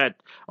remember that.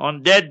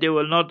 On that they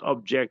will not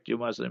object. You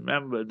must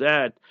remember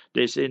that.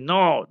 They say,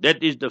 no,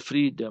 that is the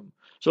freedom.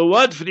 So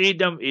what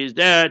freedom is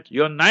that?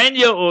 Your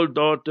 9-year-old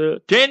daughter,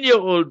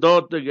 10-year-old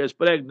daughter gets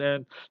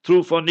pregnant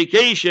through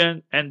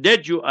fornication, and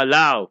that you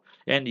allow.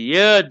 And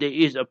here there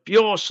is a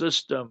pure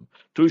system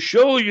to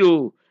show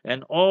you,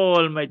 and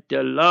Almighty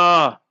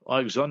Allah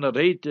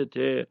exonerated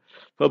her.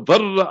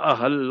 فَبَرَّأَهَا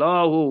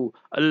اللَّهُ,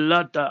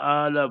 Allah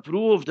Ta'ala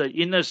proved the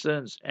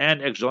innocence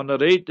and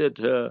exonerated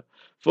her.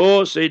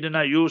 For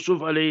Sayyidina Yusuf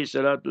alayhi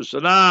salatu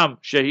salam,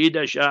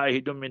 Shahida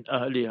Shahidun min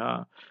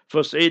ahliha.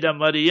 For Sayyida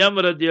Maryam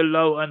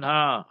radiallahu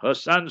anha, her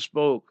son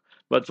spoke.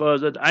 But for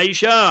Hazrat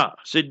Aisha,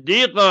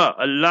 Siddiqa,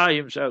 Allah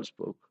Himself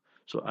spoke.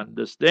 So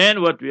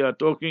understand what we are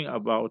talking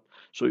about.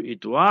 So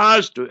it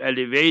was to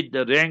elevate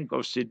the rank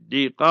of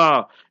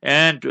Siddiqa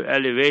and to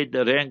elevate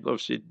the rank of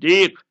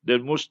Siddiq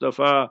that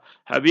Mustafa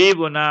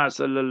Habibuna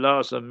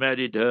sallallahu alaihi wasallam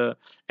married her.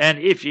 And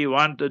if he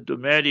wanted to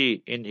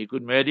marry, and he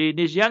could marry in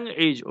his young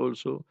age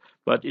also.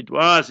 But it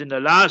was in the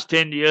last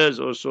 10 years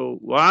or so.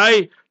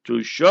 Why?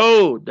 To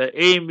show the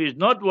aim is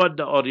not what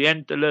the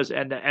Orientalists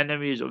and the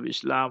enemies of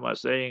Islam are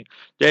saying,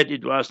 that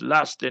it was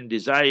lust and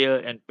desire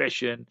and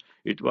passion.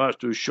 It was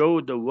to show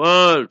the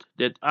world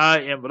that I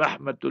am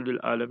Rahmatul lil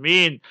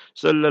Alameen,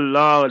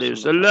 Sallallahu Alaihi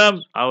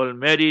Wasallam. I will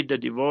marry the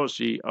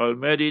divorcee, I will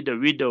marry the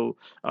widow,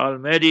 I will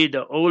marry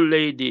the old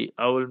lady,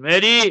 I will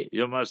marry,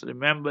 you must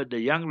remember, the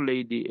young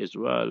lady as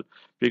well,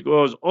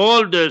 because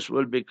all this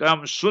will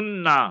become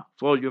sunnah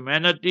for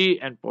humanity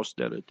and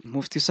posterity.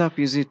 Mufti Sahib,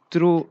 is it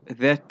true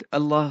that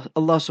Allah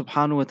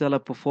subhanahu wa ta'ala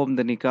performed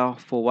the nikah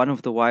for one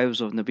of the wives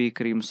of Nabi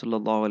Kareem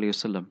sallallahu alayhi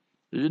wasallam?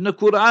 In the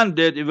Quran,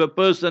 that if a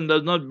person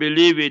does not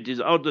believe it, is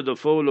out of the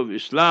fold of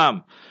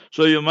Islam.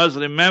 So you must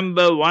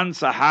remember one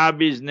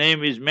Sahabi's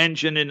name is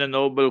mentioned in the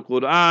Noble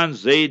Quran,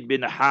 Zayd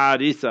bin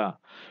Haritha.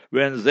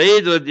 When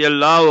Zayd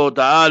radiallahu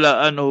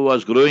ta'ala anhu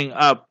was growing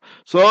up,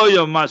 so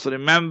you must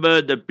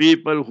remember the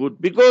people who,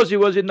 because he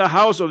was in the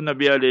house of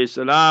Nabi alayhi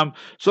salam,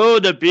 so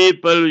the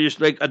people is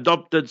like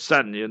adopted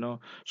son,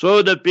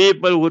 So the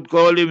people would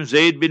call him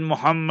Zayd bin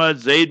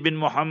Muhammad,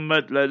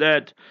 like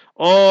that.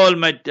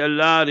 Almighty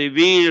Allah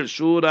revealed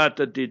Surah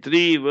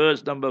 33,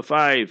 verse number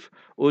 5.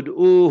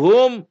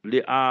 Ud'uhum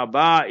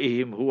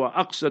li'abaihim huwa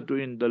aqsatu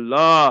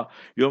indallah.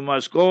 You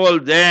must call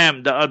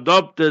them, the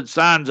adopted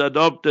sons,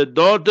 adopted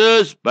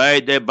daughters, by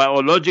their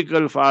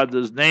biological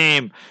father's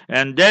name.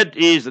 And that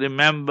is,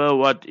 remember,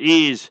 what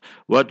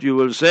you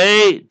will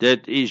say,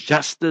 that is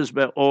justice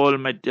by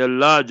Almighty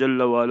Allah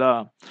Jalla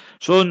wa'ala.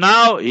 So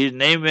now his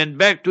name went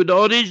back to the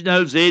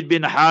original, Zayd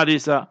bin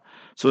Haritha.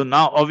 So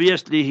now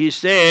obviously he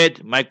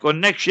said, my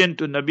connection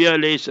to Nabi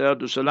alayhi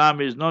salatu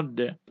salam is not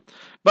there.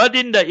 But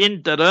in the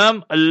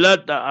interim, Allah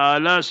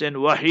Ta'ala sent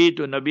wahi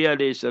to Nabi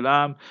alayhi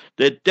salam,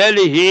 they tell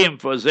him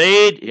for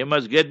Zayd, he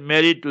must get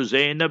married to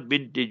Zainab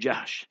binti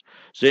Jahsh.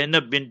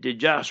 Zainab binti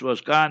Jahsh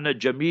was kana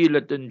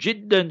jamilatan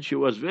jiddan. She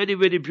was very,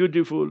 very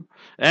beautiful.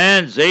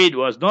 And Zayd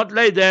was not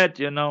like that,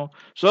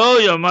 So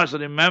you must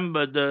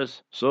remember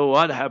this. So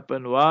what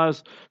happened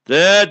was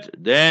that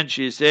then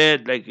she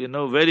said,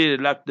 very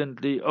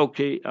reluctantly,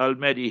 okay, I'll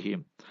marry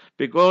him.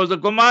 Because the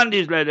command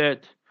is like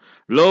that.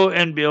 Lo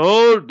and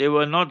behold, they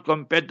were not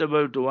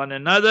compatible to one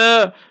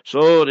another.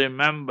 So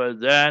remember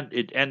that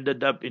it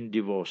ended up in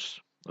divorce.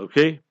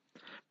 Okay?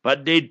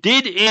 But they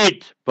did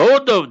it,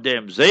 both of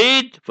them,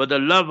 Zayd, for the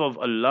love of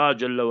Allah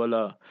Jalla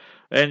wa'ala.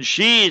 And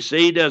she,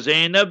 Sayyidah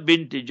Zainab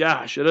binti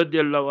Jahsh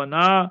radiallahu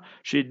anha,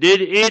 she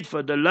did it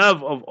for the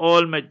love of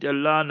Almighty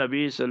Allah,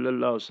 Nabi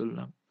sallallahu alaihi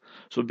wasallam.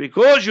 So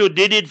because you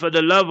did it for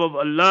the love of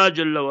Allah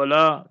Jalla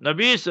wa'ala,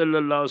 Nabi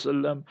sallallahu alaihi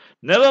wasallam,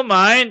 never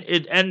mind,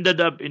 it ended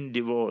up in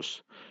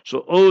divorce.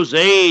 So, O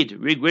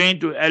Zayd, we're going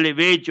to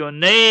elevate your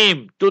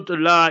name,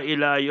 tutla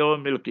ila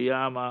yawmil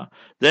qiyamah.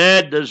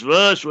 That this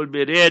verse will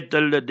be read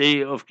till the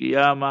day of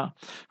Qiyamah.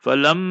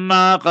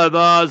 فَلَمَّا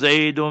قَضَى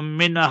زَيْدٌ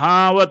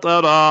مِّنْهَا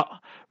وَطَرَى.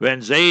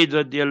 When Zayd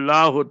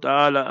radiallahu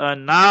ta'ala,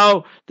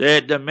 now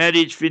that the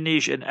marriage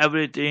finished and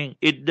everything,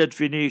 it did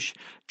finish.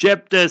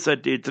 Chapter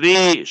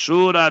 33,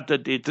 Surah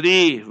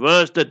 33,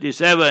 verse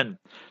 37.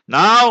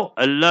 Now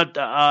Allah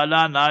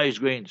Ta'ala now is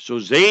going. So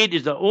Zayd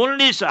is the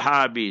only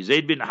Sahabi,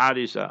 Zayd bin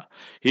Haritha.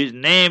 His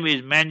name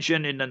is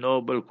mentioned in the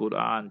Noble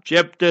Quran,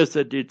 chapter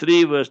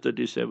 33, verse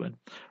 37.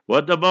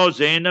 What about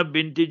Zainab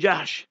binti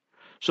Jahsh?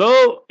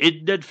 So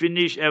it did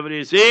finish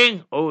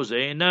everything. Oh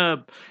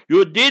Zainab,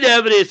 you did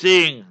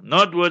everything,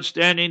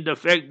 notwithstanding the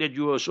fact that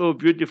you were so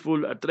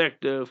beautiful,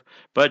 attractive,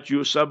 but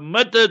you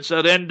submitted,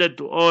 surrendered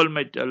to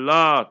Almighty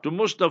Allah, to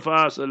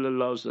Mustafa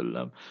sallallahu alaihi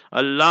wasallam.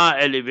 Allah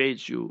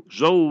elevates you.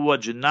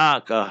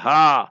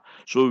 Zawwajnakaha.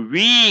 So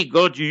we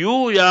got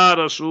you, Ya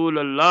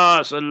Rasulullah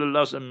sallallahu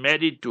alaihi wasallam,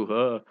 married to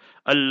her.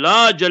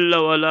 Allah Jalla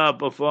wa'ala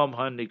performed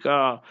her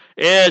nikah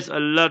as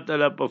Allah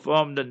Ta'ala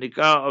performed the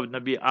nikah of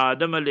Nabi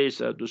Adam alayhi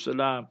salatu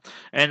salam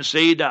and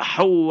Sayyidah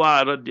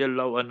Hawa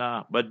radiallahu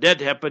anha. But that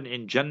happened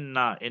in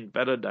Jannah, in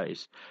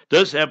paradise.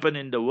 This happened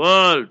in the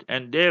world,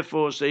 and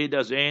therefore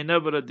Sayyidah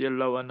Zainab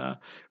radiallahu anha,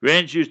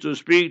 when she used to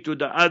speak to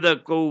the other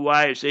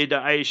co-wives,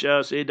 Sayyidah Aisha,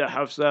 Sayyidah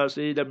Hafsa,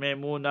 Sayyidah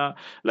Maimuna,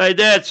 like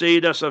that,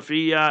 Sayyidah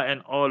Safiya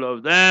and all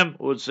of them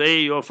would say,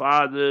 your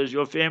fathers,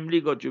 your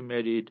family got you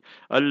married.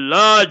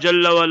 Allah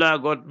Jalla wa'ala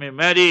got me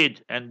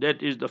married, and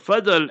that is the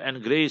fadl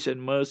and grace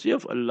and mercy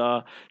of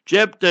Allah.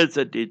 Chapter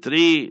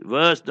 33,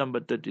 verse number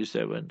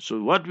 37.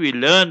 So what we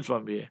learn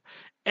from here,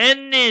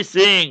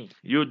 anything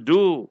you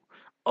do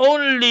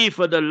only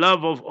for the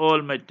love of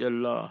Almighty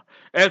Allah,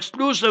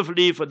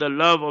 exclusively for the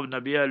love of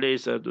Nabi alayhi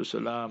salatu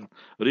salam,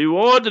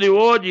 reward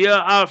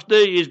hereafter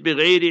is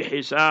bighayri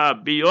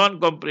hisab,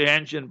 beyond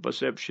comprehension,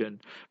 perception.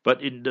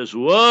 But in this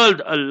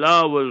world,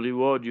 Allah will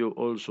reward you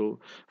also.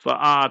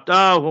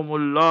 فَآتَاهُمُ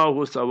اللَّهُ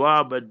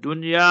ثَوَابَ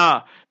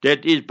الدُّنْيَا.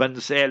 That is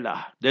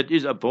bansela, that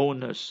is a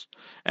bonus.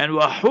 And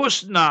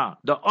wahusna,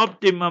 the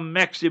optimum,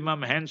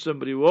 maximum, handsome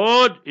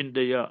reward in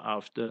the year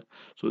after.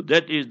 So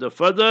that is the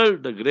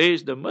fadl, the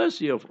grace, the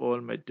mercy of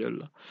Almighty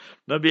Allah.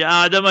 Nabi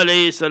Adam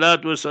alayhi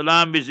salatu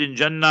wasalam is in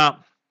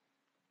Jannah.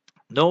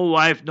 No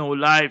wife, no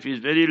life. He's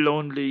very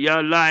lonely. Ya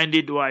Allah, I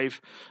need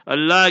wife.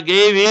 Allah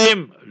gave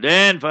him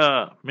then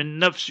for min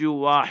nafsi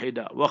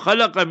wahida wa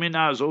khalaqa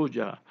minha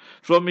zawjaha.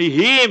 From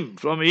him,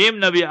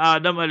 Nabi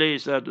Adam alayhi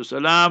salatu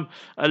salam,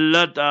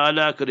 Allah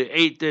Ta'ala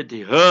created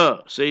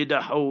her,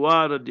 Sayyidah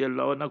Hawa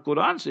radiallahu anha.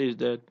 Quran says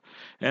that.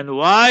 And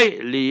why?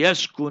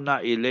 لِيَسْكُنَ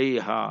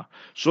إِلَيْهَا.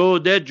 So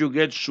that you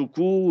get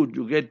sukoon,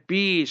 you get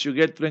peace, you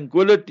get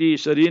tranquility,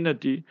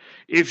 serenity.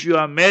 If you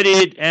are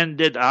married and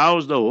that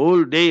house the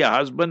whole day,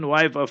 husband,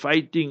 wife are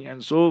fighting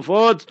and so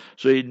forth,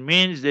 so it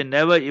means they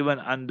never even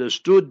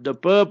understood the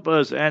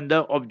purpose and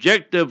the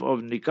objective of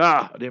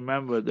nikah.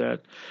 Remember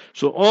that.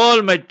 So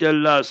Almighty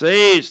Allah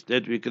says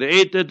that we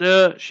created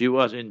her, she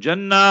was in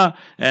Jannah,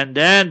 and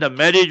then the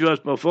marriage was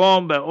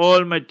performed by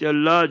Almighty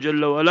Allah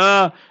Jalla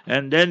wala,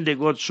 and then they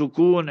got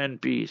sukoon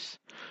and peace.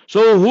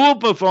 So who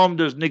performed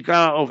this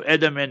nikah of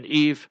Adam and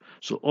Eve?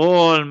 So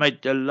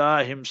Almighty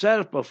Allah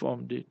Himself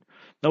performed it.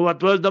 Now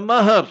what was the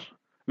mahar?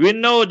 We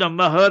know the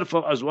mahar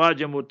for Azwaj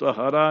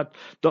Mutahharat,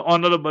 the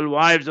honorable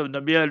wives of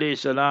Nabi alayhi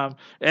salam,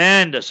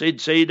 and the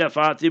Sayyidah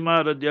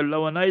Fatima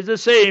radiallahu anha is the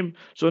same.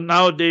 So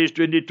nowadays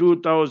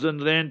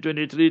 22,000 rand,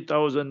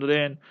 23,000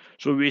 rand.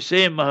 So we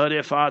say mahar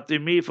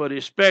Fatimi for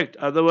respect,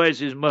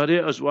 otherwise is mahar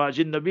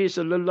Azwaj Nabi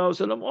sallallahu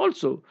alaihi wasallam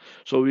also.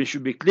 So we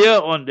should be clear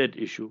on that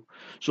issue.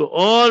 So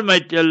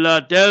Almighty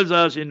Allah tells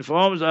us,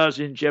 informs us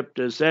in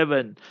chapter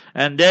 7,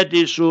 and that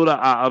is Surah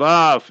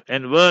A'raf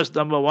and verse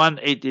number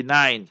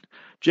 189.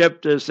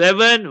 Chapter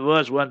 7,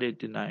 verse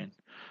 189.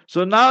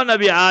 So now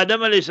Nabi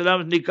Adam alayhi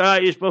salam's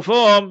nikah is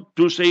performed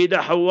to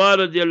Sayyidah Hawa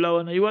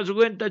radiallahu anha. He wants to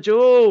go and touch her.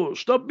 Oh,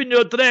 stop in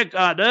your track,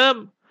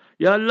 Adam.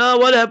 Ya Allah,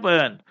 what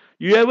happened?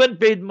 You haven't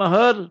paid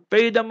mahar,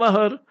 pay the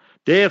mahar.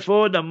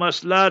 Therefore, the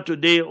masla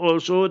today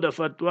also, the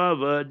fatwa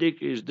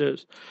verdict is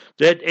this,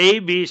 that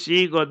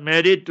ABC got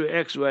married to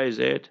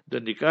XYZ.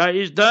 The nikah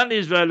is done,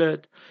 is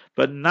valid.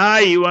 But now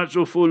he wants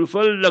to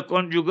fulfill the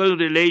conjugal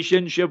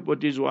relationship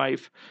with his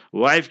wife.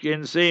 Wife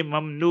can say,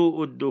 Mamnu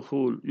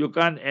ud-dukhul. You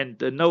can't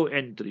enter, no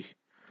entry.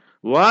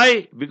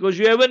 Why? Because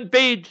you haven't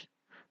paid.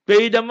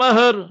 Pay the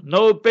mahar.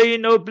 No pay,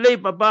 no play,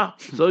 Papa.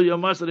 So you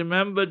must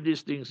remember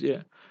these things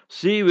here.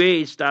 See where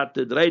it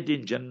started, right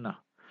in Jannah.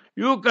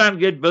 You can't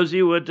get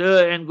busy with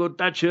her and go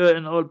touch her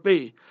and all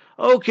pay.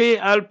 Okay,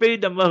 I'll pay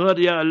the mahar,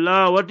 Ya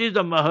Allah. What is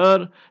the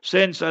mahar?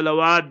 Send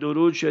salawat,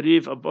 durood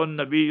sharif upon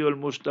Nabiul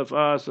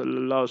Mustafa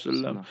sallallahu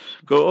alaihi wasallam.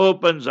 Go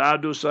open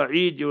Zadu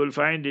Sa'id, you will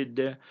find it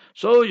there.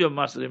 So you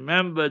must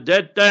remember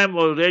that time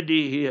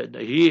already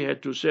he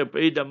had to say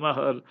pay the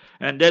mahar,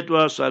 and that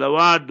was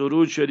salawat,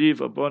 durood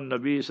sharif upon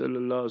Nabi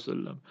sallallahu alaihi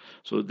wasallam.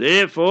 So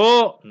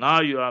therefore,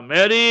 now you are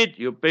married,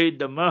 you paid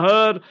the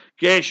mahar,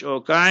 cash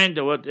or kind,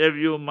 whatever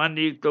you,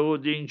 money,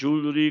 clothing,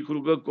 jewelry,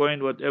 Kruger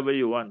coin, whatever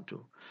you want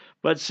to.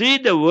 But see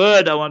the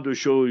word I want to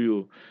show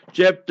you.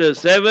 Chapter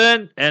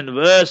 7 and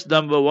verse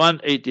number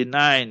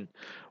 189.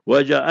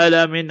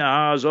 وَجَعَلَ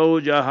مِنْهَا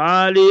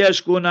زَوْجَهَا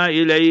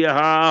لِيَسْكُنَ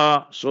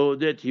إِلَيْهَا. So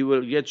that he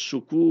will get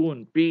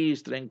sukoon,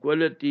 peace,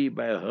 tranquility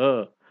by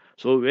her.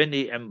 So when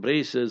he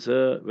embraces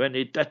her, when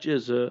he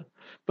touches her.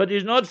 But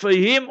it's not for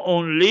him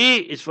only,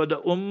 it's for the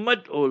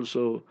ummah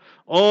also.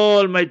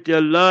 Almighty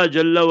Allah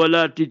Jalla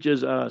wala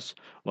teaches us.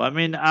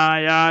 وَمِنْ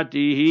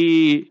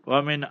آيَاتِهِ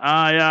وَمِنْ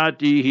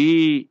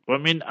آيَاتِهِ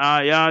وَمِنْ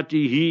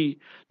آيَاتِهِ.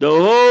 The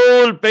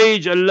whole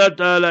page Allah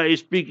Ta'ala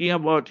is speaking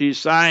about His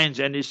signs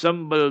and His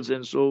symbols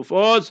and so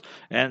forth.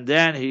 And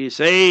then He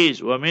says,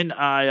 وَمِنْ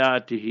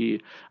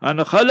آيَاتِهِ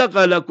أَنْ خَلَقَ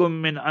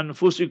لَكُم مِّنْ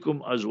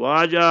أَنفُسِكُمْ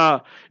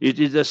أَزْوَاجًا. It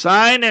is the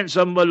sign and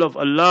symbol of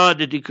Allah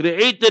that He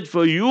created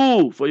for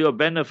you, for your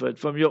benefit,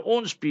 from your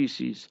own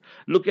species.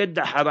 Look at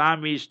the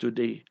haramis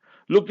today.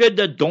 Look at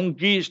the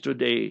donkeys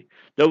today.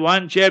 The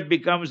one chap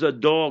becomes a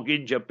dog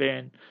in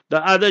Japan.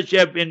 The other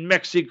chap in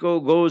Mexico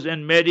goes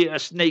and marry a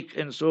snake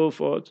and so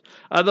forth.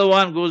 Other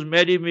one goes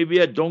marry maybe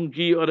a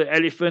donkey or an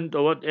elephant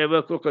or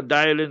whatever,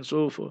 crocodile and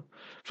so forth.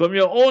 From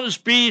your own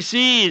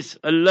species,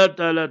 Allah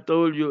Ta'ala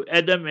told you,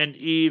 Adam and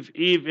Eve,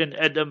 Eve and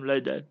Adam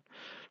like that.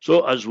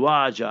 So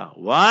azwaja.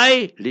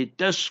 Why?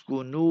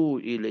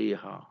 لِتَسْكُنُوا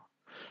إِلَيْهَا.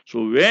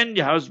 So when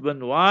the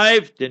husband,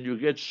 wife, then you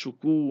get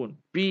sukoon,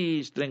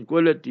 peace,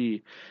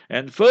 tranquility.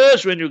 And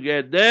first when you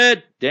get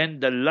that,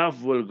 then the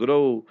love will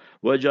grow.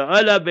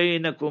 وَجَعَلَ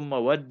بَيْنَكُمْ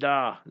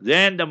مَوَدَّةً.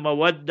 Then the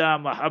mawadda,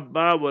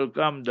 mahabba will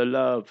come, the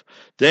love.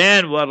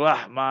 Then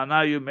وَالرَّحْمَةً.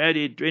 Now you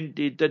married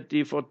 20,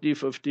 30, 40,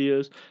 50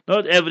 years.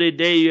 Not every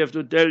day you have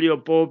to tell your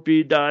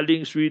poppy,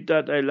 darling,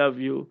 sweetheart, I love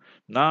you.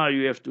 Now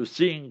you have to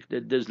think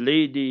that this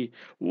lady,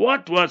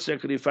 what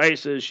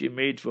sacrifices she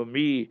made for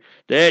me.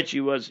 That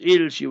she was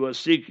ill, she was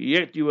sick,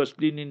 yet she was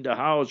cleaning the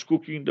house,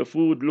 cooking the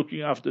food,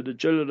 looking after the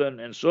children,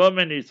 and so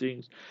many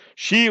things.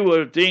 She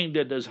will think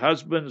that this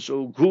husband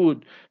so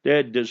good,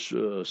 that this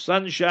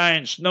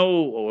sunshine, snow,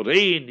 or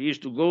rain is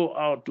to go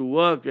out to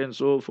work and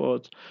so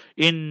forth.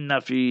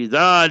 Inna fi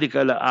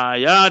dhalika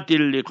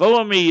la'ayatil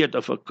liqawmi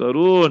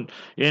yatafakkarun.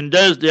 In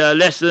this there are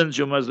lessons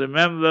you must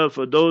remember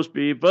for those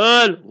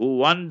people who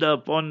wonder,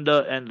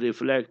 ponder and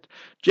reflect.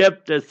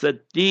 chapter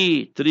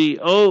 30,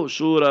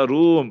 Surah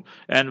Rum,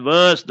 and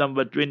verse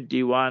number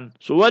 21.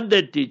 So what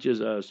that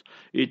teaches us?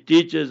 It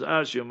teaches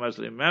us, you must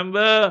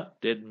remember,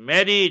 that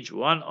marriage,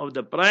 one of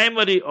the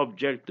primary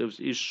objectives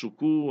is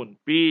sukoon,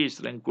 peace,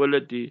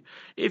 tranquility.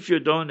 If you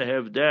don't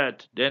have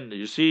that, then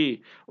you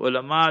see,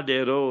 ulama they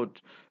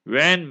wrote,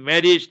 when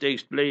marriage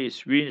takes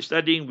place, we're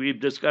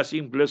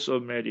discussing bliss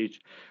of marriage.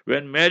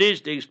 When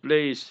marriage takes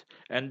place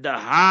and the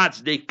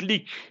hearts they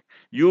click,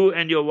 you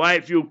and your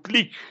wife, you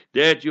click,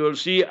 that you'll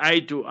see eye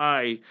to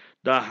eye.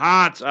 The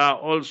hearts are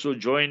also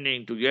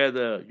joining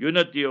together,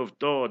 unity of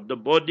thought. The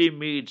body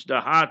meets, the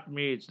heart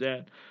meets.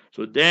 Then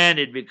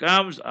it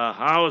becomes a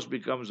house,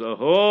 becomes a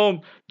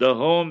home. The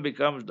home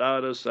becomes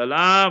Dar es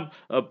Salaam,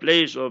 a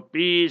place of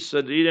peace,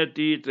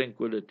 serenity,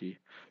 tranquility.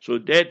 So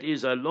that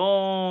is a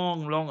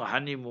long, long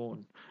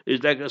honeymoon.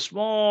 It's like a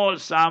small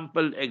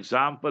sample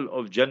example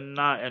of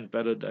Jannah and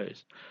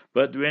paradise.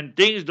 But when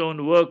things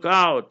don't work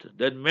out,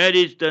 then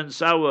marriage turns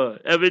sour,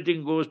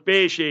 everything goes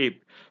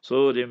pear-shaped.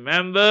 So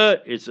remember,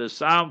 it's a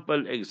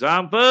sample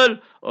example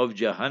of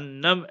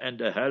Jahannam and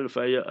the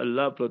hellfire.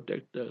 Allah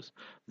protect us.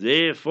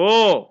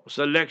 Therefore,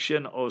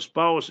 selection of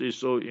spouse is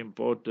so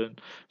important.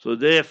 So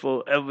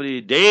therefore,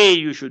 every day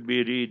you should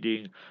be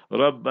reading,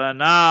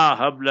 Rabbana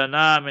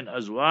hablana min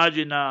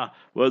azwajina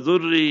wa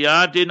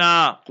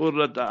dhurriyatina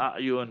qurrata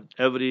a'yun.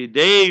 Every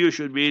day you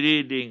should be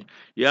reading,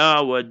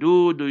 Ya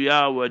Wadudu,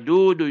 Ya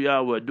Wadudu,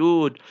 Ya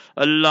Wadud.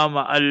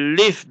 Allahumma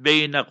alif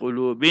bayna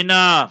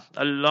qulubina.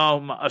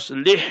 Allahumma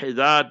aslih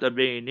dhata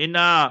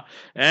baynina.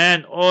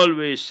 And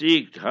always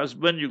seek,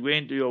 husband, you're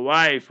going to your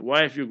wife,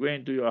 wife, you're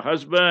going to your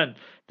husband.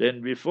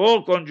 Then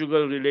before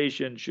conjugal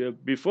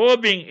relationship, before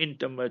being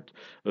intimate,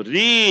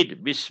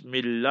 read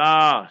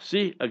Bismillah.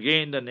 See,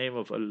 again the name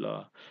of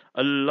Allah.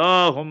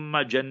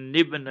 Allahumma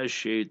jannibna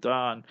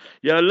shaitan.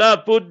 Ya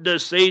Allah, put the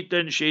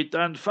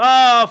shaitan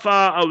far,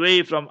 far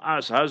away from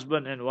us,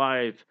 husband and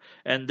wife.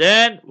 And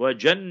then,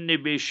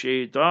 wajannibi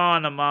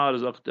shaitan ma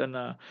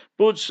razaqtana.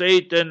 Put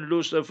Satan,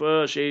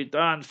 Lucifer,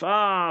 shaitan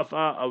far,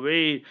 far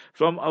away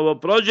from our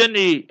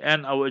progeny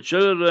and our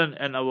children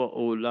and our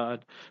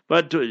awlad.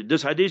 But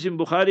this hadith in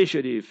Bukhari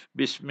Sharif,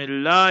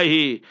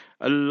 Bismillahi,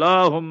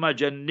 Allahumma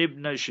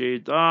jannibna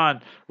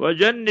shaitan, wa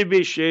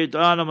jannibi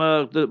shaitan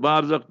ma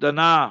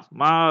razaqtana.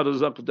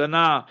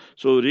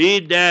 So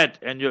read that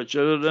and your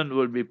children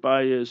will be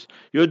pious.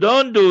 You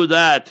don't do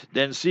that,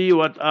 then see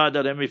what are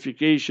the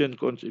ramification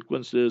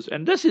consequences.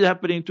 And this is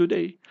happening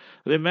today.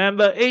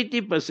 Remember,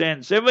 80%,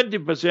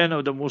 70%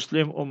 of the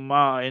Muslim Ummah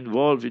are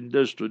involved in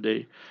this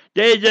today.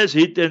 They just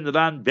hit and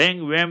run,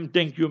 bang, wham,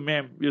 thank you,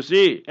 ma'am. You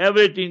see,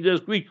 everything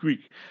just quick.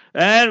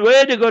 And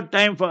where they got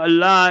time for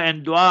Allah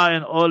and dua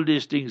and all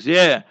these things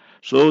here?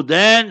 So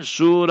then,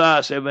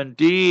 Surah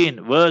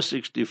 17, verse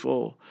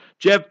 64.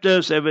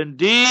 Chapter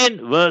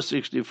 17, verse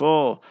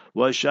 64.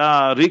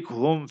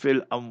 وَشَارِكْهُمْ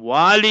فِي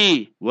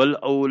الْأَمْوَالِ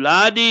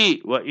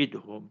وَالْأَوْلَادِ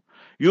وَإِدْهُمْ.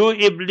 You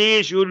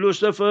Iblis, you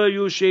Lucifer,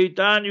 you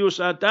Shaitan, you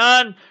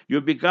Satan,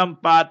 you become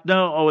partner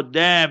of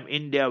them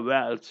in their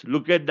wealth.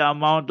 Look at the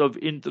amount of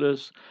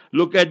interest.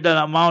 Look at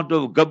the amount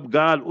of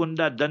gabgal,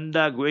 unda,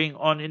 danda going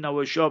on in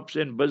our shops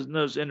and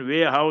business and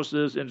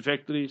warehouses and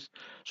factories.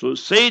 So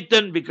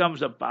Satan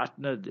becomes a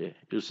partner there,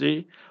 you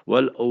see.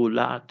 Wal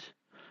awlad.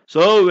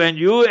 So when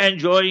you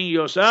enjoying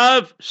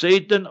yourself,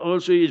 Satan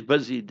also is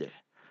busy there.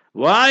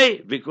 Why?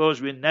 Because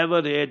we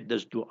never read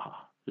this dua.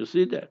 You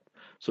see that?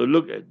 So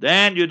look at,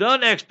 then you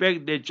don't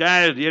expect the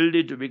child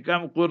really to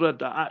become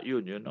qurrata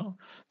a'yun, you know.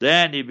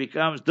 Then he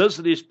becomes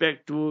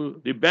disrespectful,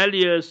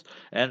 rebellious,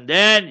 and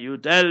then you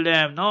tell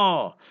them,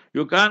 no,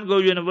 you can't go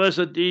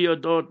university, your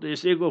daughter. They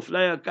say, go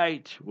fly a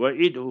kite.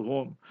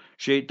 وَإِدْهُمْ.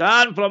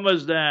 Shaitan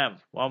promised them,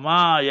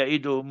 وَمَا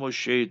يَئِدُهُمُ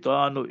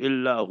الشَّيْطَانُ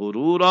إِلَّا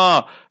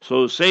غُرُورًا.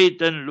 So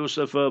Satan,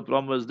 Lucifer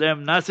promised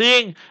them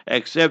nothing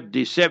except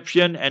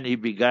deception, and he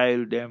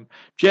beguiled them.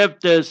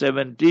 Chapter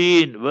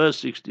 17, verse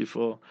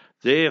 64.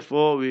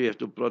 Therefore, we have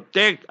to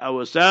protect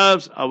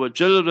ourselves, our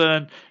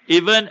children,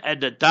 even at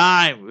the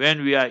time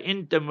when we are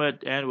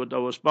intimate and with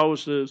our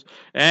spouses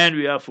and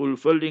we are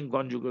fulfilling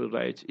conjugal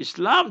rights.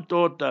 Islam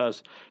taught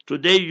us.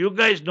 Today, you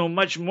guys know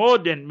much more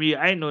than me.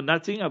 I know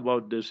nothing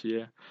about this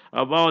here,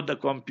 about the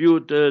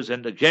computers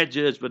and the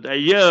gadgets. But I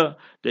hear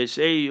they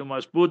say you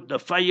must put the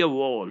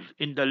firewall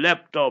in the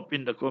laptop,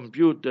 in the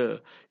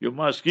computer. You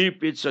must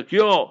keep it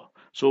secure.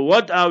 So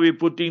what are we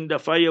putting the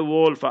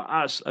firewall for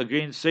us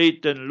against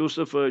Satan,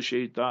 Lucifer,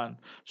 Shaitan?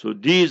 So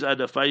these are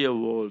the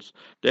firewalls.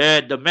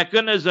 That the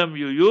mechanism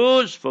you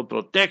use for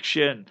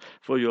protection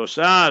for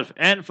yourself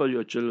and for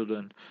your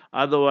children.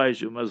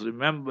 Otherwise, you must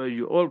remember,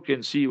 you all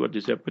can see what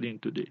is happening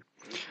today.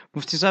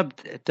 Mufti Sahib,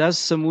 does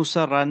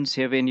samosa runs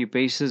have any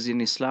basis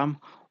in Islam?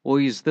 Or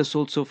is this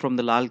also from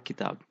the Lal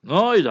Kitab?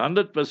 No, it's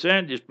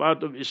 100%. It's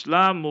part of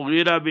Islam.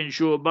 Mughira bin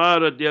Shu'bah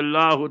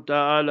radiallahu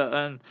ta'ala,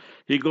 and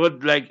he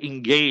got like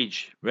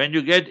engaged. When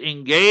you get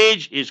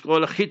engaged, it's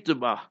called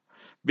khitbah.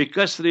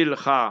 Bikasril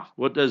kha,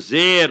 with a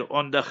zair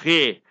on the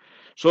khe.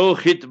 So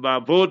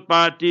khitbah, both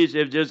parties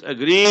have just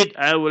agreed,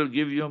 I will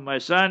give you my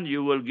son,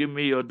 you will give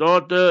me your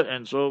daughter,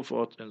 and so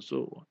forth and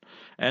so on.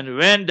 And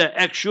when the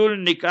actual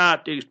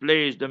nikah takes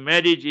place, the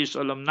marriage is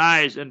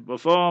solemnized and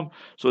performed,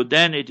 so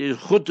then it is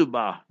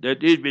khutbah,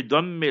 that is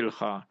bidammil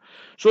kha.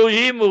 So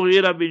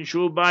Mughira bin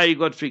Shuba, he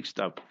got fixed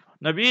up.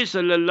 Nabi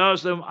sallallahu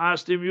alaihi wasallam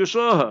asked him, you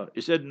saw her? He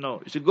said,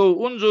 no. He said, go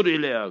unzur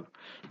ilayha.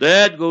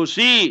 That go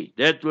see.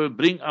 That will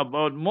bring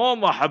about more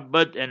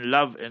muhabbat and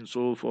love and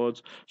so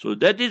forth. So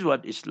that is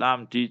what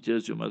Islam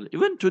teaches you must.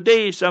 Even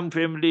today, some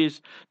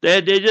families,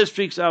 they just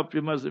fix up,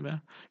 you must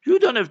remember. You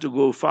don't have to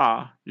go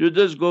far. You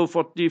just go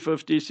 40,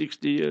 50,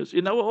 60 years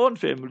in our own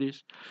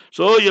families.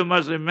 So you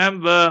must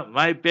remember,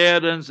 my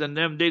parents and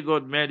them, they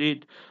got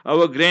married.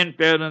 Our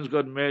grandparents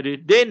got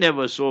married. They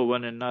never saw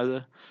one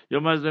another. You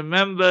must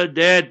remember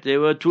that there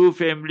were two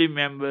family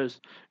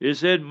members. He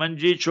said,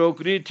 Manji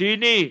chokri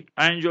thini,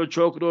 anjo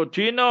chokro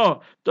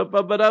thino, to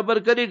pa barabar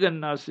kari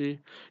ganna si.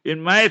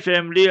 In my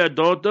family, a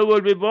daughter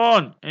will be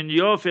born. In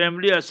your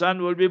family, a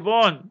son will be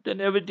born. Then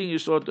everything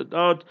is sorted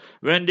out.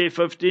 When they're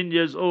 15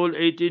 years old,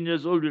 18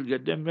 years old, we'll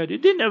get them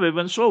married. They never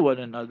even saw one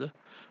another.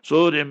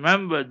 So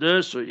remember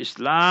this. So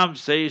Islam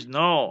says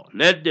no.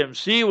 Let them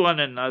see one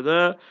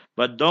another,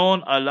 but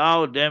don't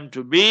allow them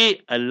to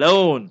be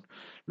alone.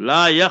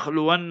 لا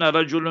يخلون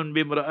رجل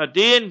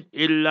بامرأة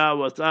إلا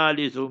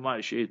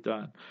وثالثهما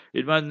شيطان.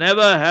 It must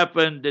never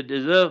happen that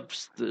there's a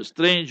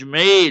strange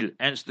male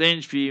and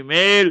strange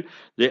female,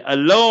 they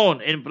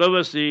alone in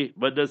privacy,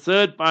 but the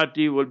third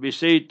party will be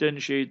Satan,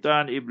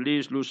 Shaitan,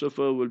 Iblis,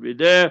 Lucifer will be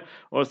there.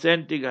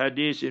 Authentic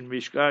hadith in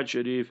Mishkat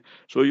Sharif.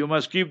 So you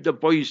must keep the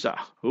poisa.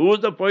 Who's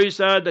the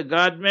poisa? The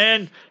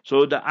guardman.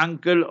 So the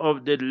uncle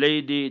of that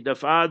lady, the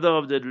father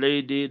of that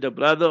lady, the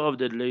brother of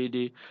that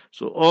lady.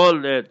 So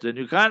all that. And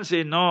you can't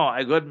say, no,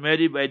 I got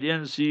married, but I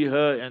didn't see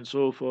her, and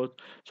so forth.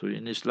 So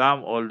in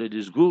Islam, all that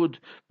is good.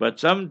 But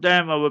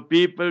sometimes our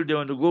people, they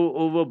want to go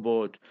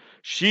overboard.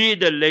 She,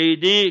 the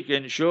lady,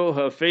 can show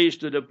her face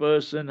to the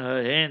person,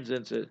 her hands,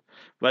 and say.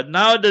 But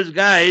now these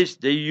guys,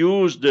 they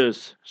use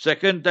this.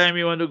 Second time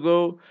you want to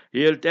go,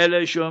 he'll tell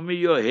her, show me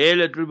your hair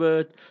a little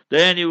bit.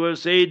 Then he will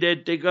say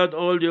that, take out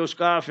all your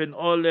scarf and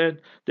all that.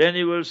 Then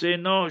he will say,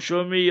 no,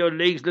 show me your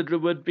legs a little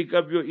bit, pick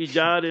up your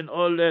ijar and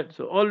all that.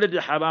 So all that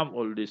is haram,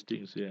 all these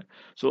things here.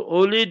 So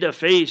only the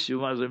face, you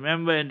must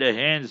remember, and the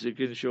hands you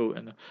can show.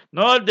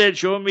 Not that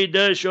show me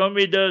this, show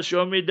me this,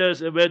 show me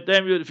this. And by the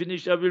time you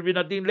finish up, will be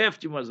nothing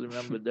left, you must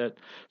remember that.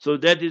 So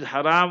that is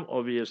haram,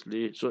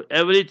 obviously. So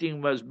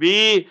everything must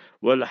be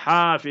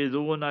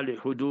وَالْحَافِظُونَ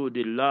لِحُدُودِ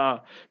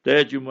اللَّهِ,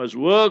 that you must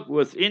work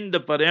within the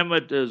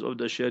parameters of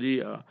the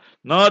Sharia,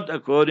 not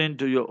according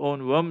to your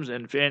own whims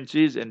and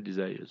fancies and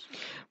desires.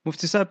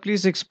 Mufti Sahib,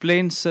 please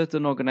explain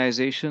certain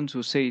organizations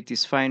who say it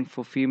is fine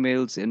for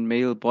females and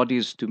male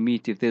bodies to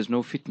meet if there's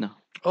no fitna.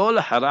 All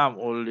haram,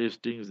 all these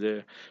things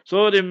there.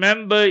 So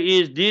remember,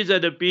 these are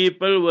the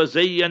people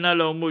وَزَيَّنَ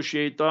لَهُمُ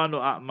الشَّيْطَانُ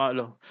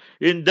أَعْمَالَهُمْ.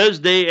 In this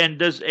day and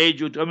this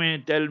age, you come in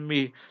and tell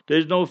me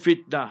there's no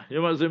fitna.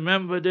 You must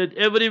remember that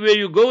everywhere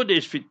you go,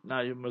 there's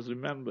fitna. You must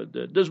remember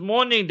that. This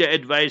morning, the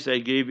advice I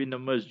gave in the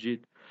masjid,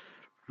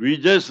 we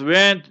just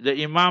went,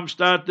 the Imam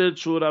started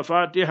Surah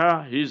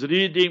Fatiha, he's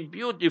reading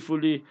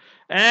beautifully,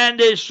 and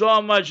there's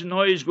so much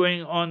noise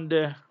going on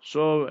there.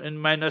 So in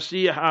my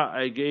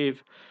nasiha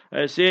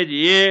I said,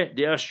 yeah,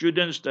 there are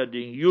students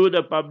studying. You,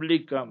 the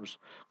public, comes.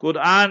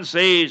 Quran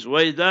says,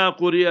 وَإِذَا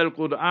قُرِئَ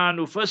الْقُرْآنُ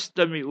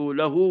فَاسْتَمِعُوا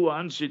لَهُ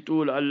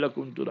وَأَنصِتُوا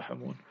لَعَلَّكُمْ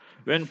تُرْحَمُونَ.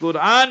 When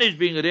Quran is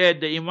being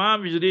read, the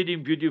Imam is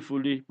reading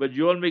beautifully, but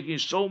you're all making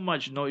so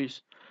much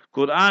noise.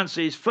 Quran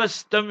says,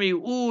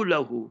 فَاسْتَمِعُوا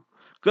لَهُ.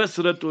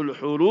 كثرة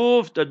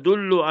الحروف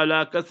تدل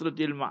على كثرة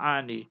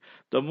المعاني.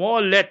 The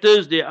more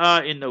letters there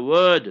are in the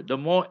word, the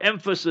more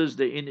emphasis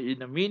there in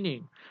the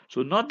meaning.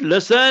 So not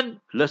listen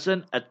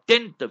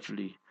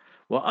attentively.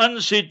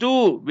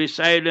 وَأَنْصِتُوا, be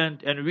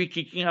silent, and we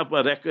kicking up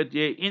a racket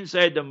here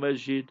inside the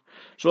masjid.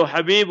 So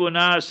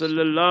Habibuna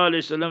sallallahu alayhi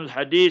wasallam's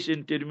hadith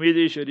in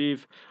Tirmidhi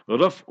Sharif,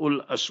 رَفْءُ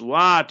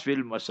الْأَصْوَاتِ فِي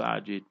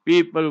الْمَسَاجِدِ.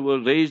 People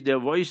will raise their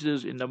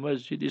voices in the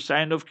masjid. It's a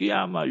sign of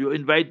Qiyamah. You're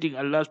inviting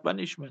Allah's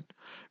punishment.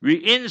 We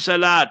in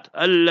salat,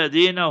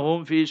 الَّذِينَ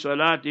هُمْ فِي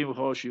صَلَاتِهِمْ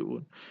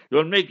خَاشِعُونَ.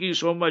 You're making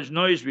so much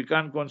noise, we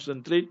can't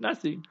concentrate,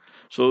 nothing.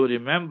 So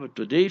remember,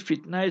 today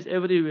fitna is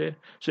everywhere.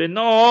 Say,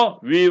 no,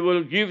 we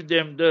will give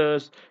them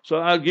this. So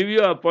I'll give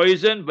you a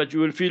poison, but you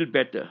will feel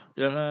better.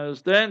 You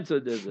understand? So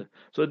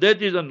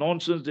that is a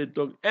nonsense they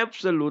talk.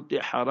 Absolutely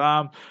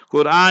haram.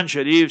 Quran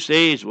Sharif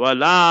says,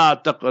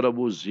 وَلَا تَقْرَبُوا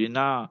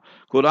الزِّنَا.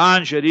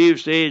 Quran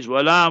Sharif says,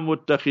 وَلَا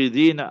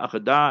مُتَّخِذِينَ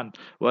أَخْدَانِ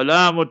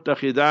وَلَا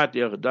مُتَّخِذَاتِ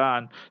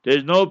أَخْدَانِ.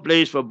 There's no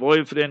place for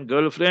boyfriend,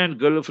 girlfriend,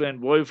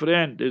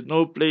 boyfriend. There's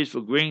no place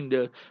for going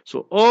there.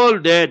 So all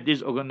that,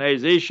 this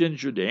organization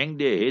should hang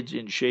their heads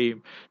in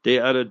shame. They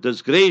are a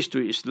disgrace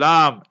to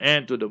Islam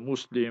and to the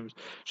Muslims.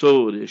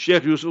 So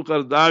Sheikh Yusuf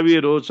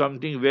Qardawi wrote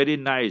something very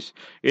nice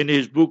in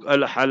his book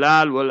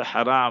Al-Halal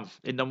wal-Haram.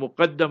 In the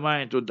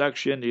Muqaddamah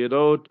introduction, he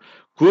wrote,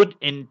 good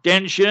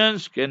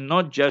intentions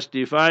cannot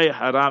justify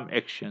haram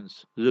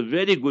actions. It's a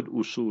very good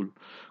usul.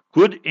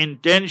 Good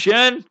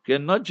intention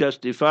cannot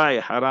justify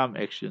haram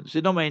actions.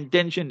 You know, my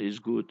intention is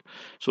good.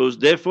 So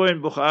therefore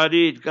in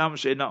Bukhari it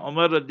comes in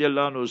Umar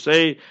radiallahu anhu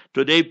say,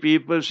 today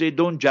people say,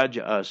 don't judge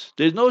us.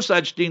 There's no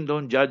such thing,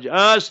 don't judge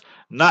us.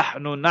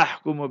 Nahnu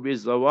nahkumu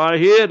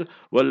bizawahir,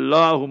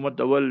 wallahu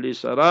mutawalli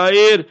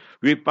sarair.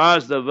 We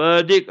pass the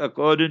verdict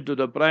according to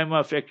the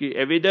prima facie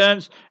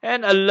evidence,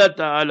 and Allah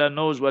Ta'ala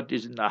knows what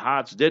is in the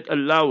hearts. That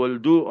Allah will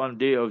do on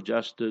day of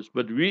justice.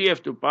 But we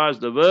have to pass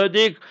the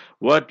verdict,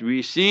 what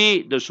we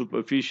see, the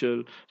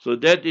superficial. So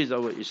that is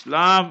our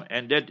Islam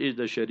and that is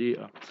the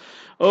Sharia.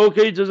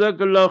 Okay,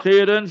 Jazakallah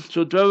khairan.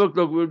 So 12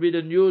 o'clock will be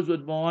the news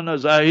with Maulana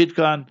Zahid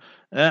Khan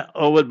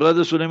or with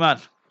Brother Suleiman.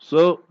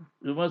 So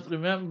you must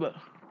remember.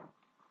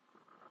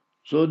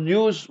 So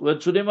news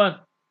with Suleiman.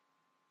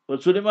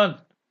 With Suleiman.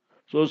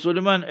 So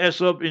Suleiman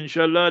Esop,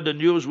 inshallah, the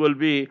news will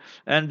be.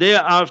 And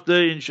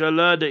thereafter,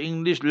 inshallah, the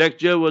English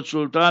lecture with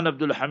Sultan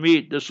Abdul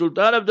Hamid. The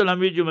Sultan Abdul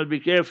Hamid, you must be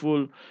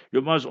careful.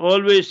 You must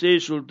always say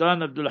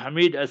Sultan Abdul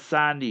Hamid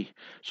As-Sani.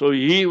 So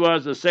he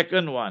was the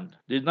second one.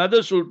 There's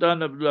another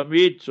Sultan Abdul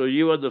Hamid, so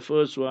he was the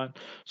first one.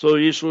 So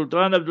he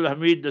Sultan Abdul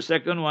Hamid, the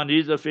second one,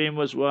 he's the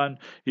famous one.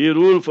 He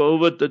ruled for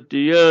over 30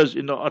 years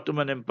in the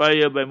Ottoman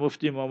Empire by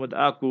Mufti Muhammad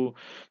Aku.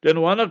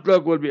 Then 1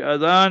 o'clock will be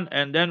Adhan,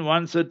 and then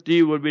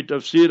 1:30 will be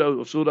Tafsir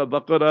of Surah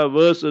Baqarah,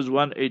 verses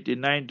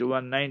 189 to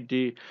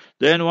 190.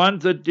 Then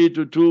 1:30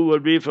 to 2 will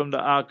be from the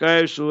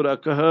archive, Surah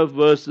Kahf,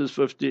 verses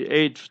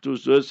 58 to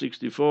verse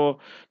 64.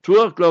 2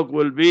 o'clock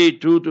will be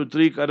 2 to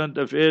 3 current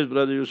affairs,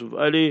 Brother Yusuf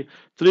Ali.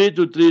 3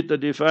 to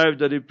 3:35,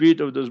 the repeat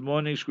of this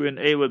morning's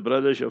Q&A with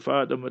Brother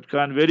Shafat Ahmad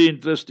Khan. Very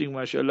interesting,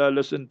 mashallah.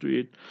 Listen to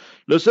it.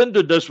 Listen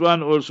to this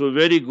one also,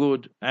 very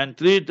good. And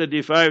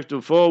 3:35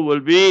 to 4 will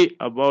be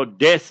about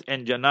death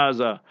and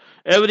janazah.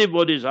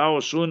 Everybody's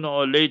house, sooner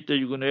or later,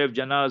 you're going to have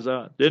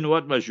janazah. Then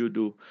what must you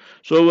do?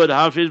 So with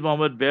Hafiz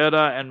Muhammad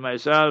Bera and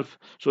myself,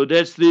 so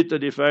that's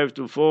 3:35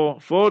 to 4.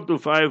 4 to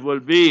 5 will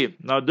be,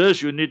 now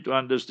this you need to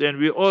understand,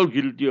 we're all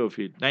guilty of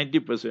it,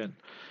 90%.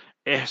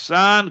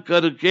 एहसान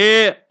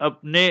करके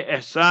अपने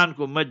एहसान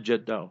को मत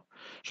जताओ.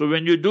 So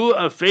when you do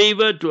a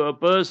favor to a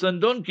person,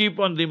 don't keep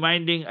on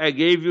reminding, I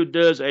gave you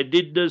this, I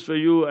did this for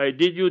you, I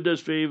did you this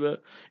favor.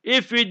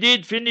 If we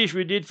did finish,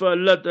 we did for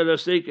Allah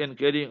Ta'ala's sake and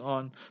carry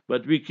on.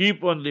 But we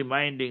keep on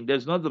reminding,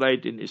 that's not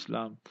right in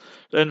Islam.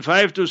 Then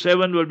 5 to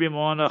 7 will be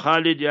Maulana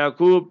Khalid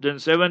Yaqub. Then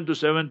 7 to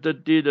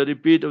 7:30, the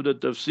repeat of the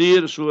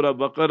Tafsir, Surah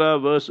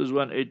Baqarah, verses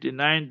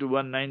 189 to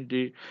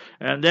 190.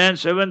 And then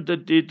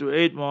 7:30 to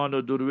 8,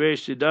 Maulana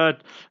Durwesh Siddhat.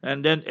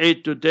 And then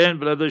 8 to 10,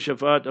 Brother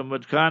Shafat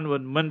Ahmad Khan,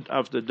 1 month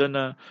after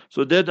dinner.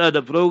 So that are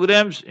the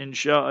programs,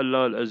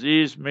 inshaAllah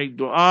al-Aziz. Make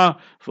dua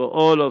for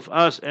all of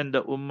us and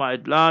the Ummah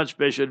at large,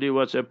 especially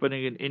what's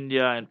happening in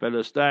India and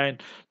Palestine.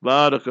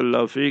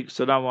 Barakallahu feek.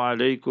 Assalamu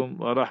alaikum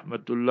wa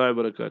rahmatullahi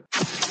wa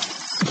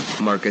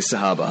barakatuh. Marcus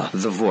Sahaba,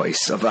 the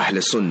voice of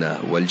Ahl Sunnah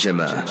wal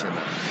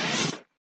Jama'ah.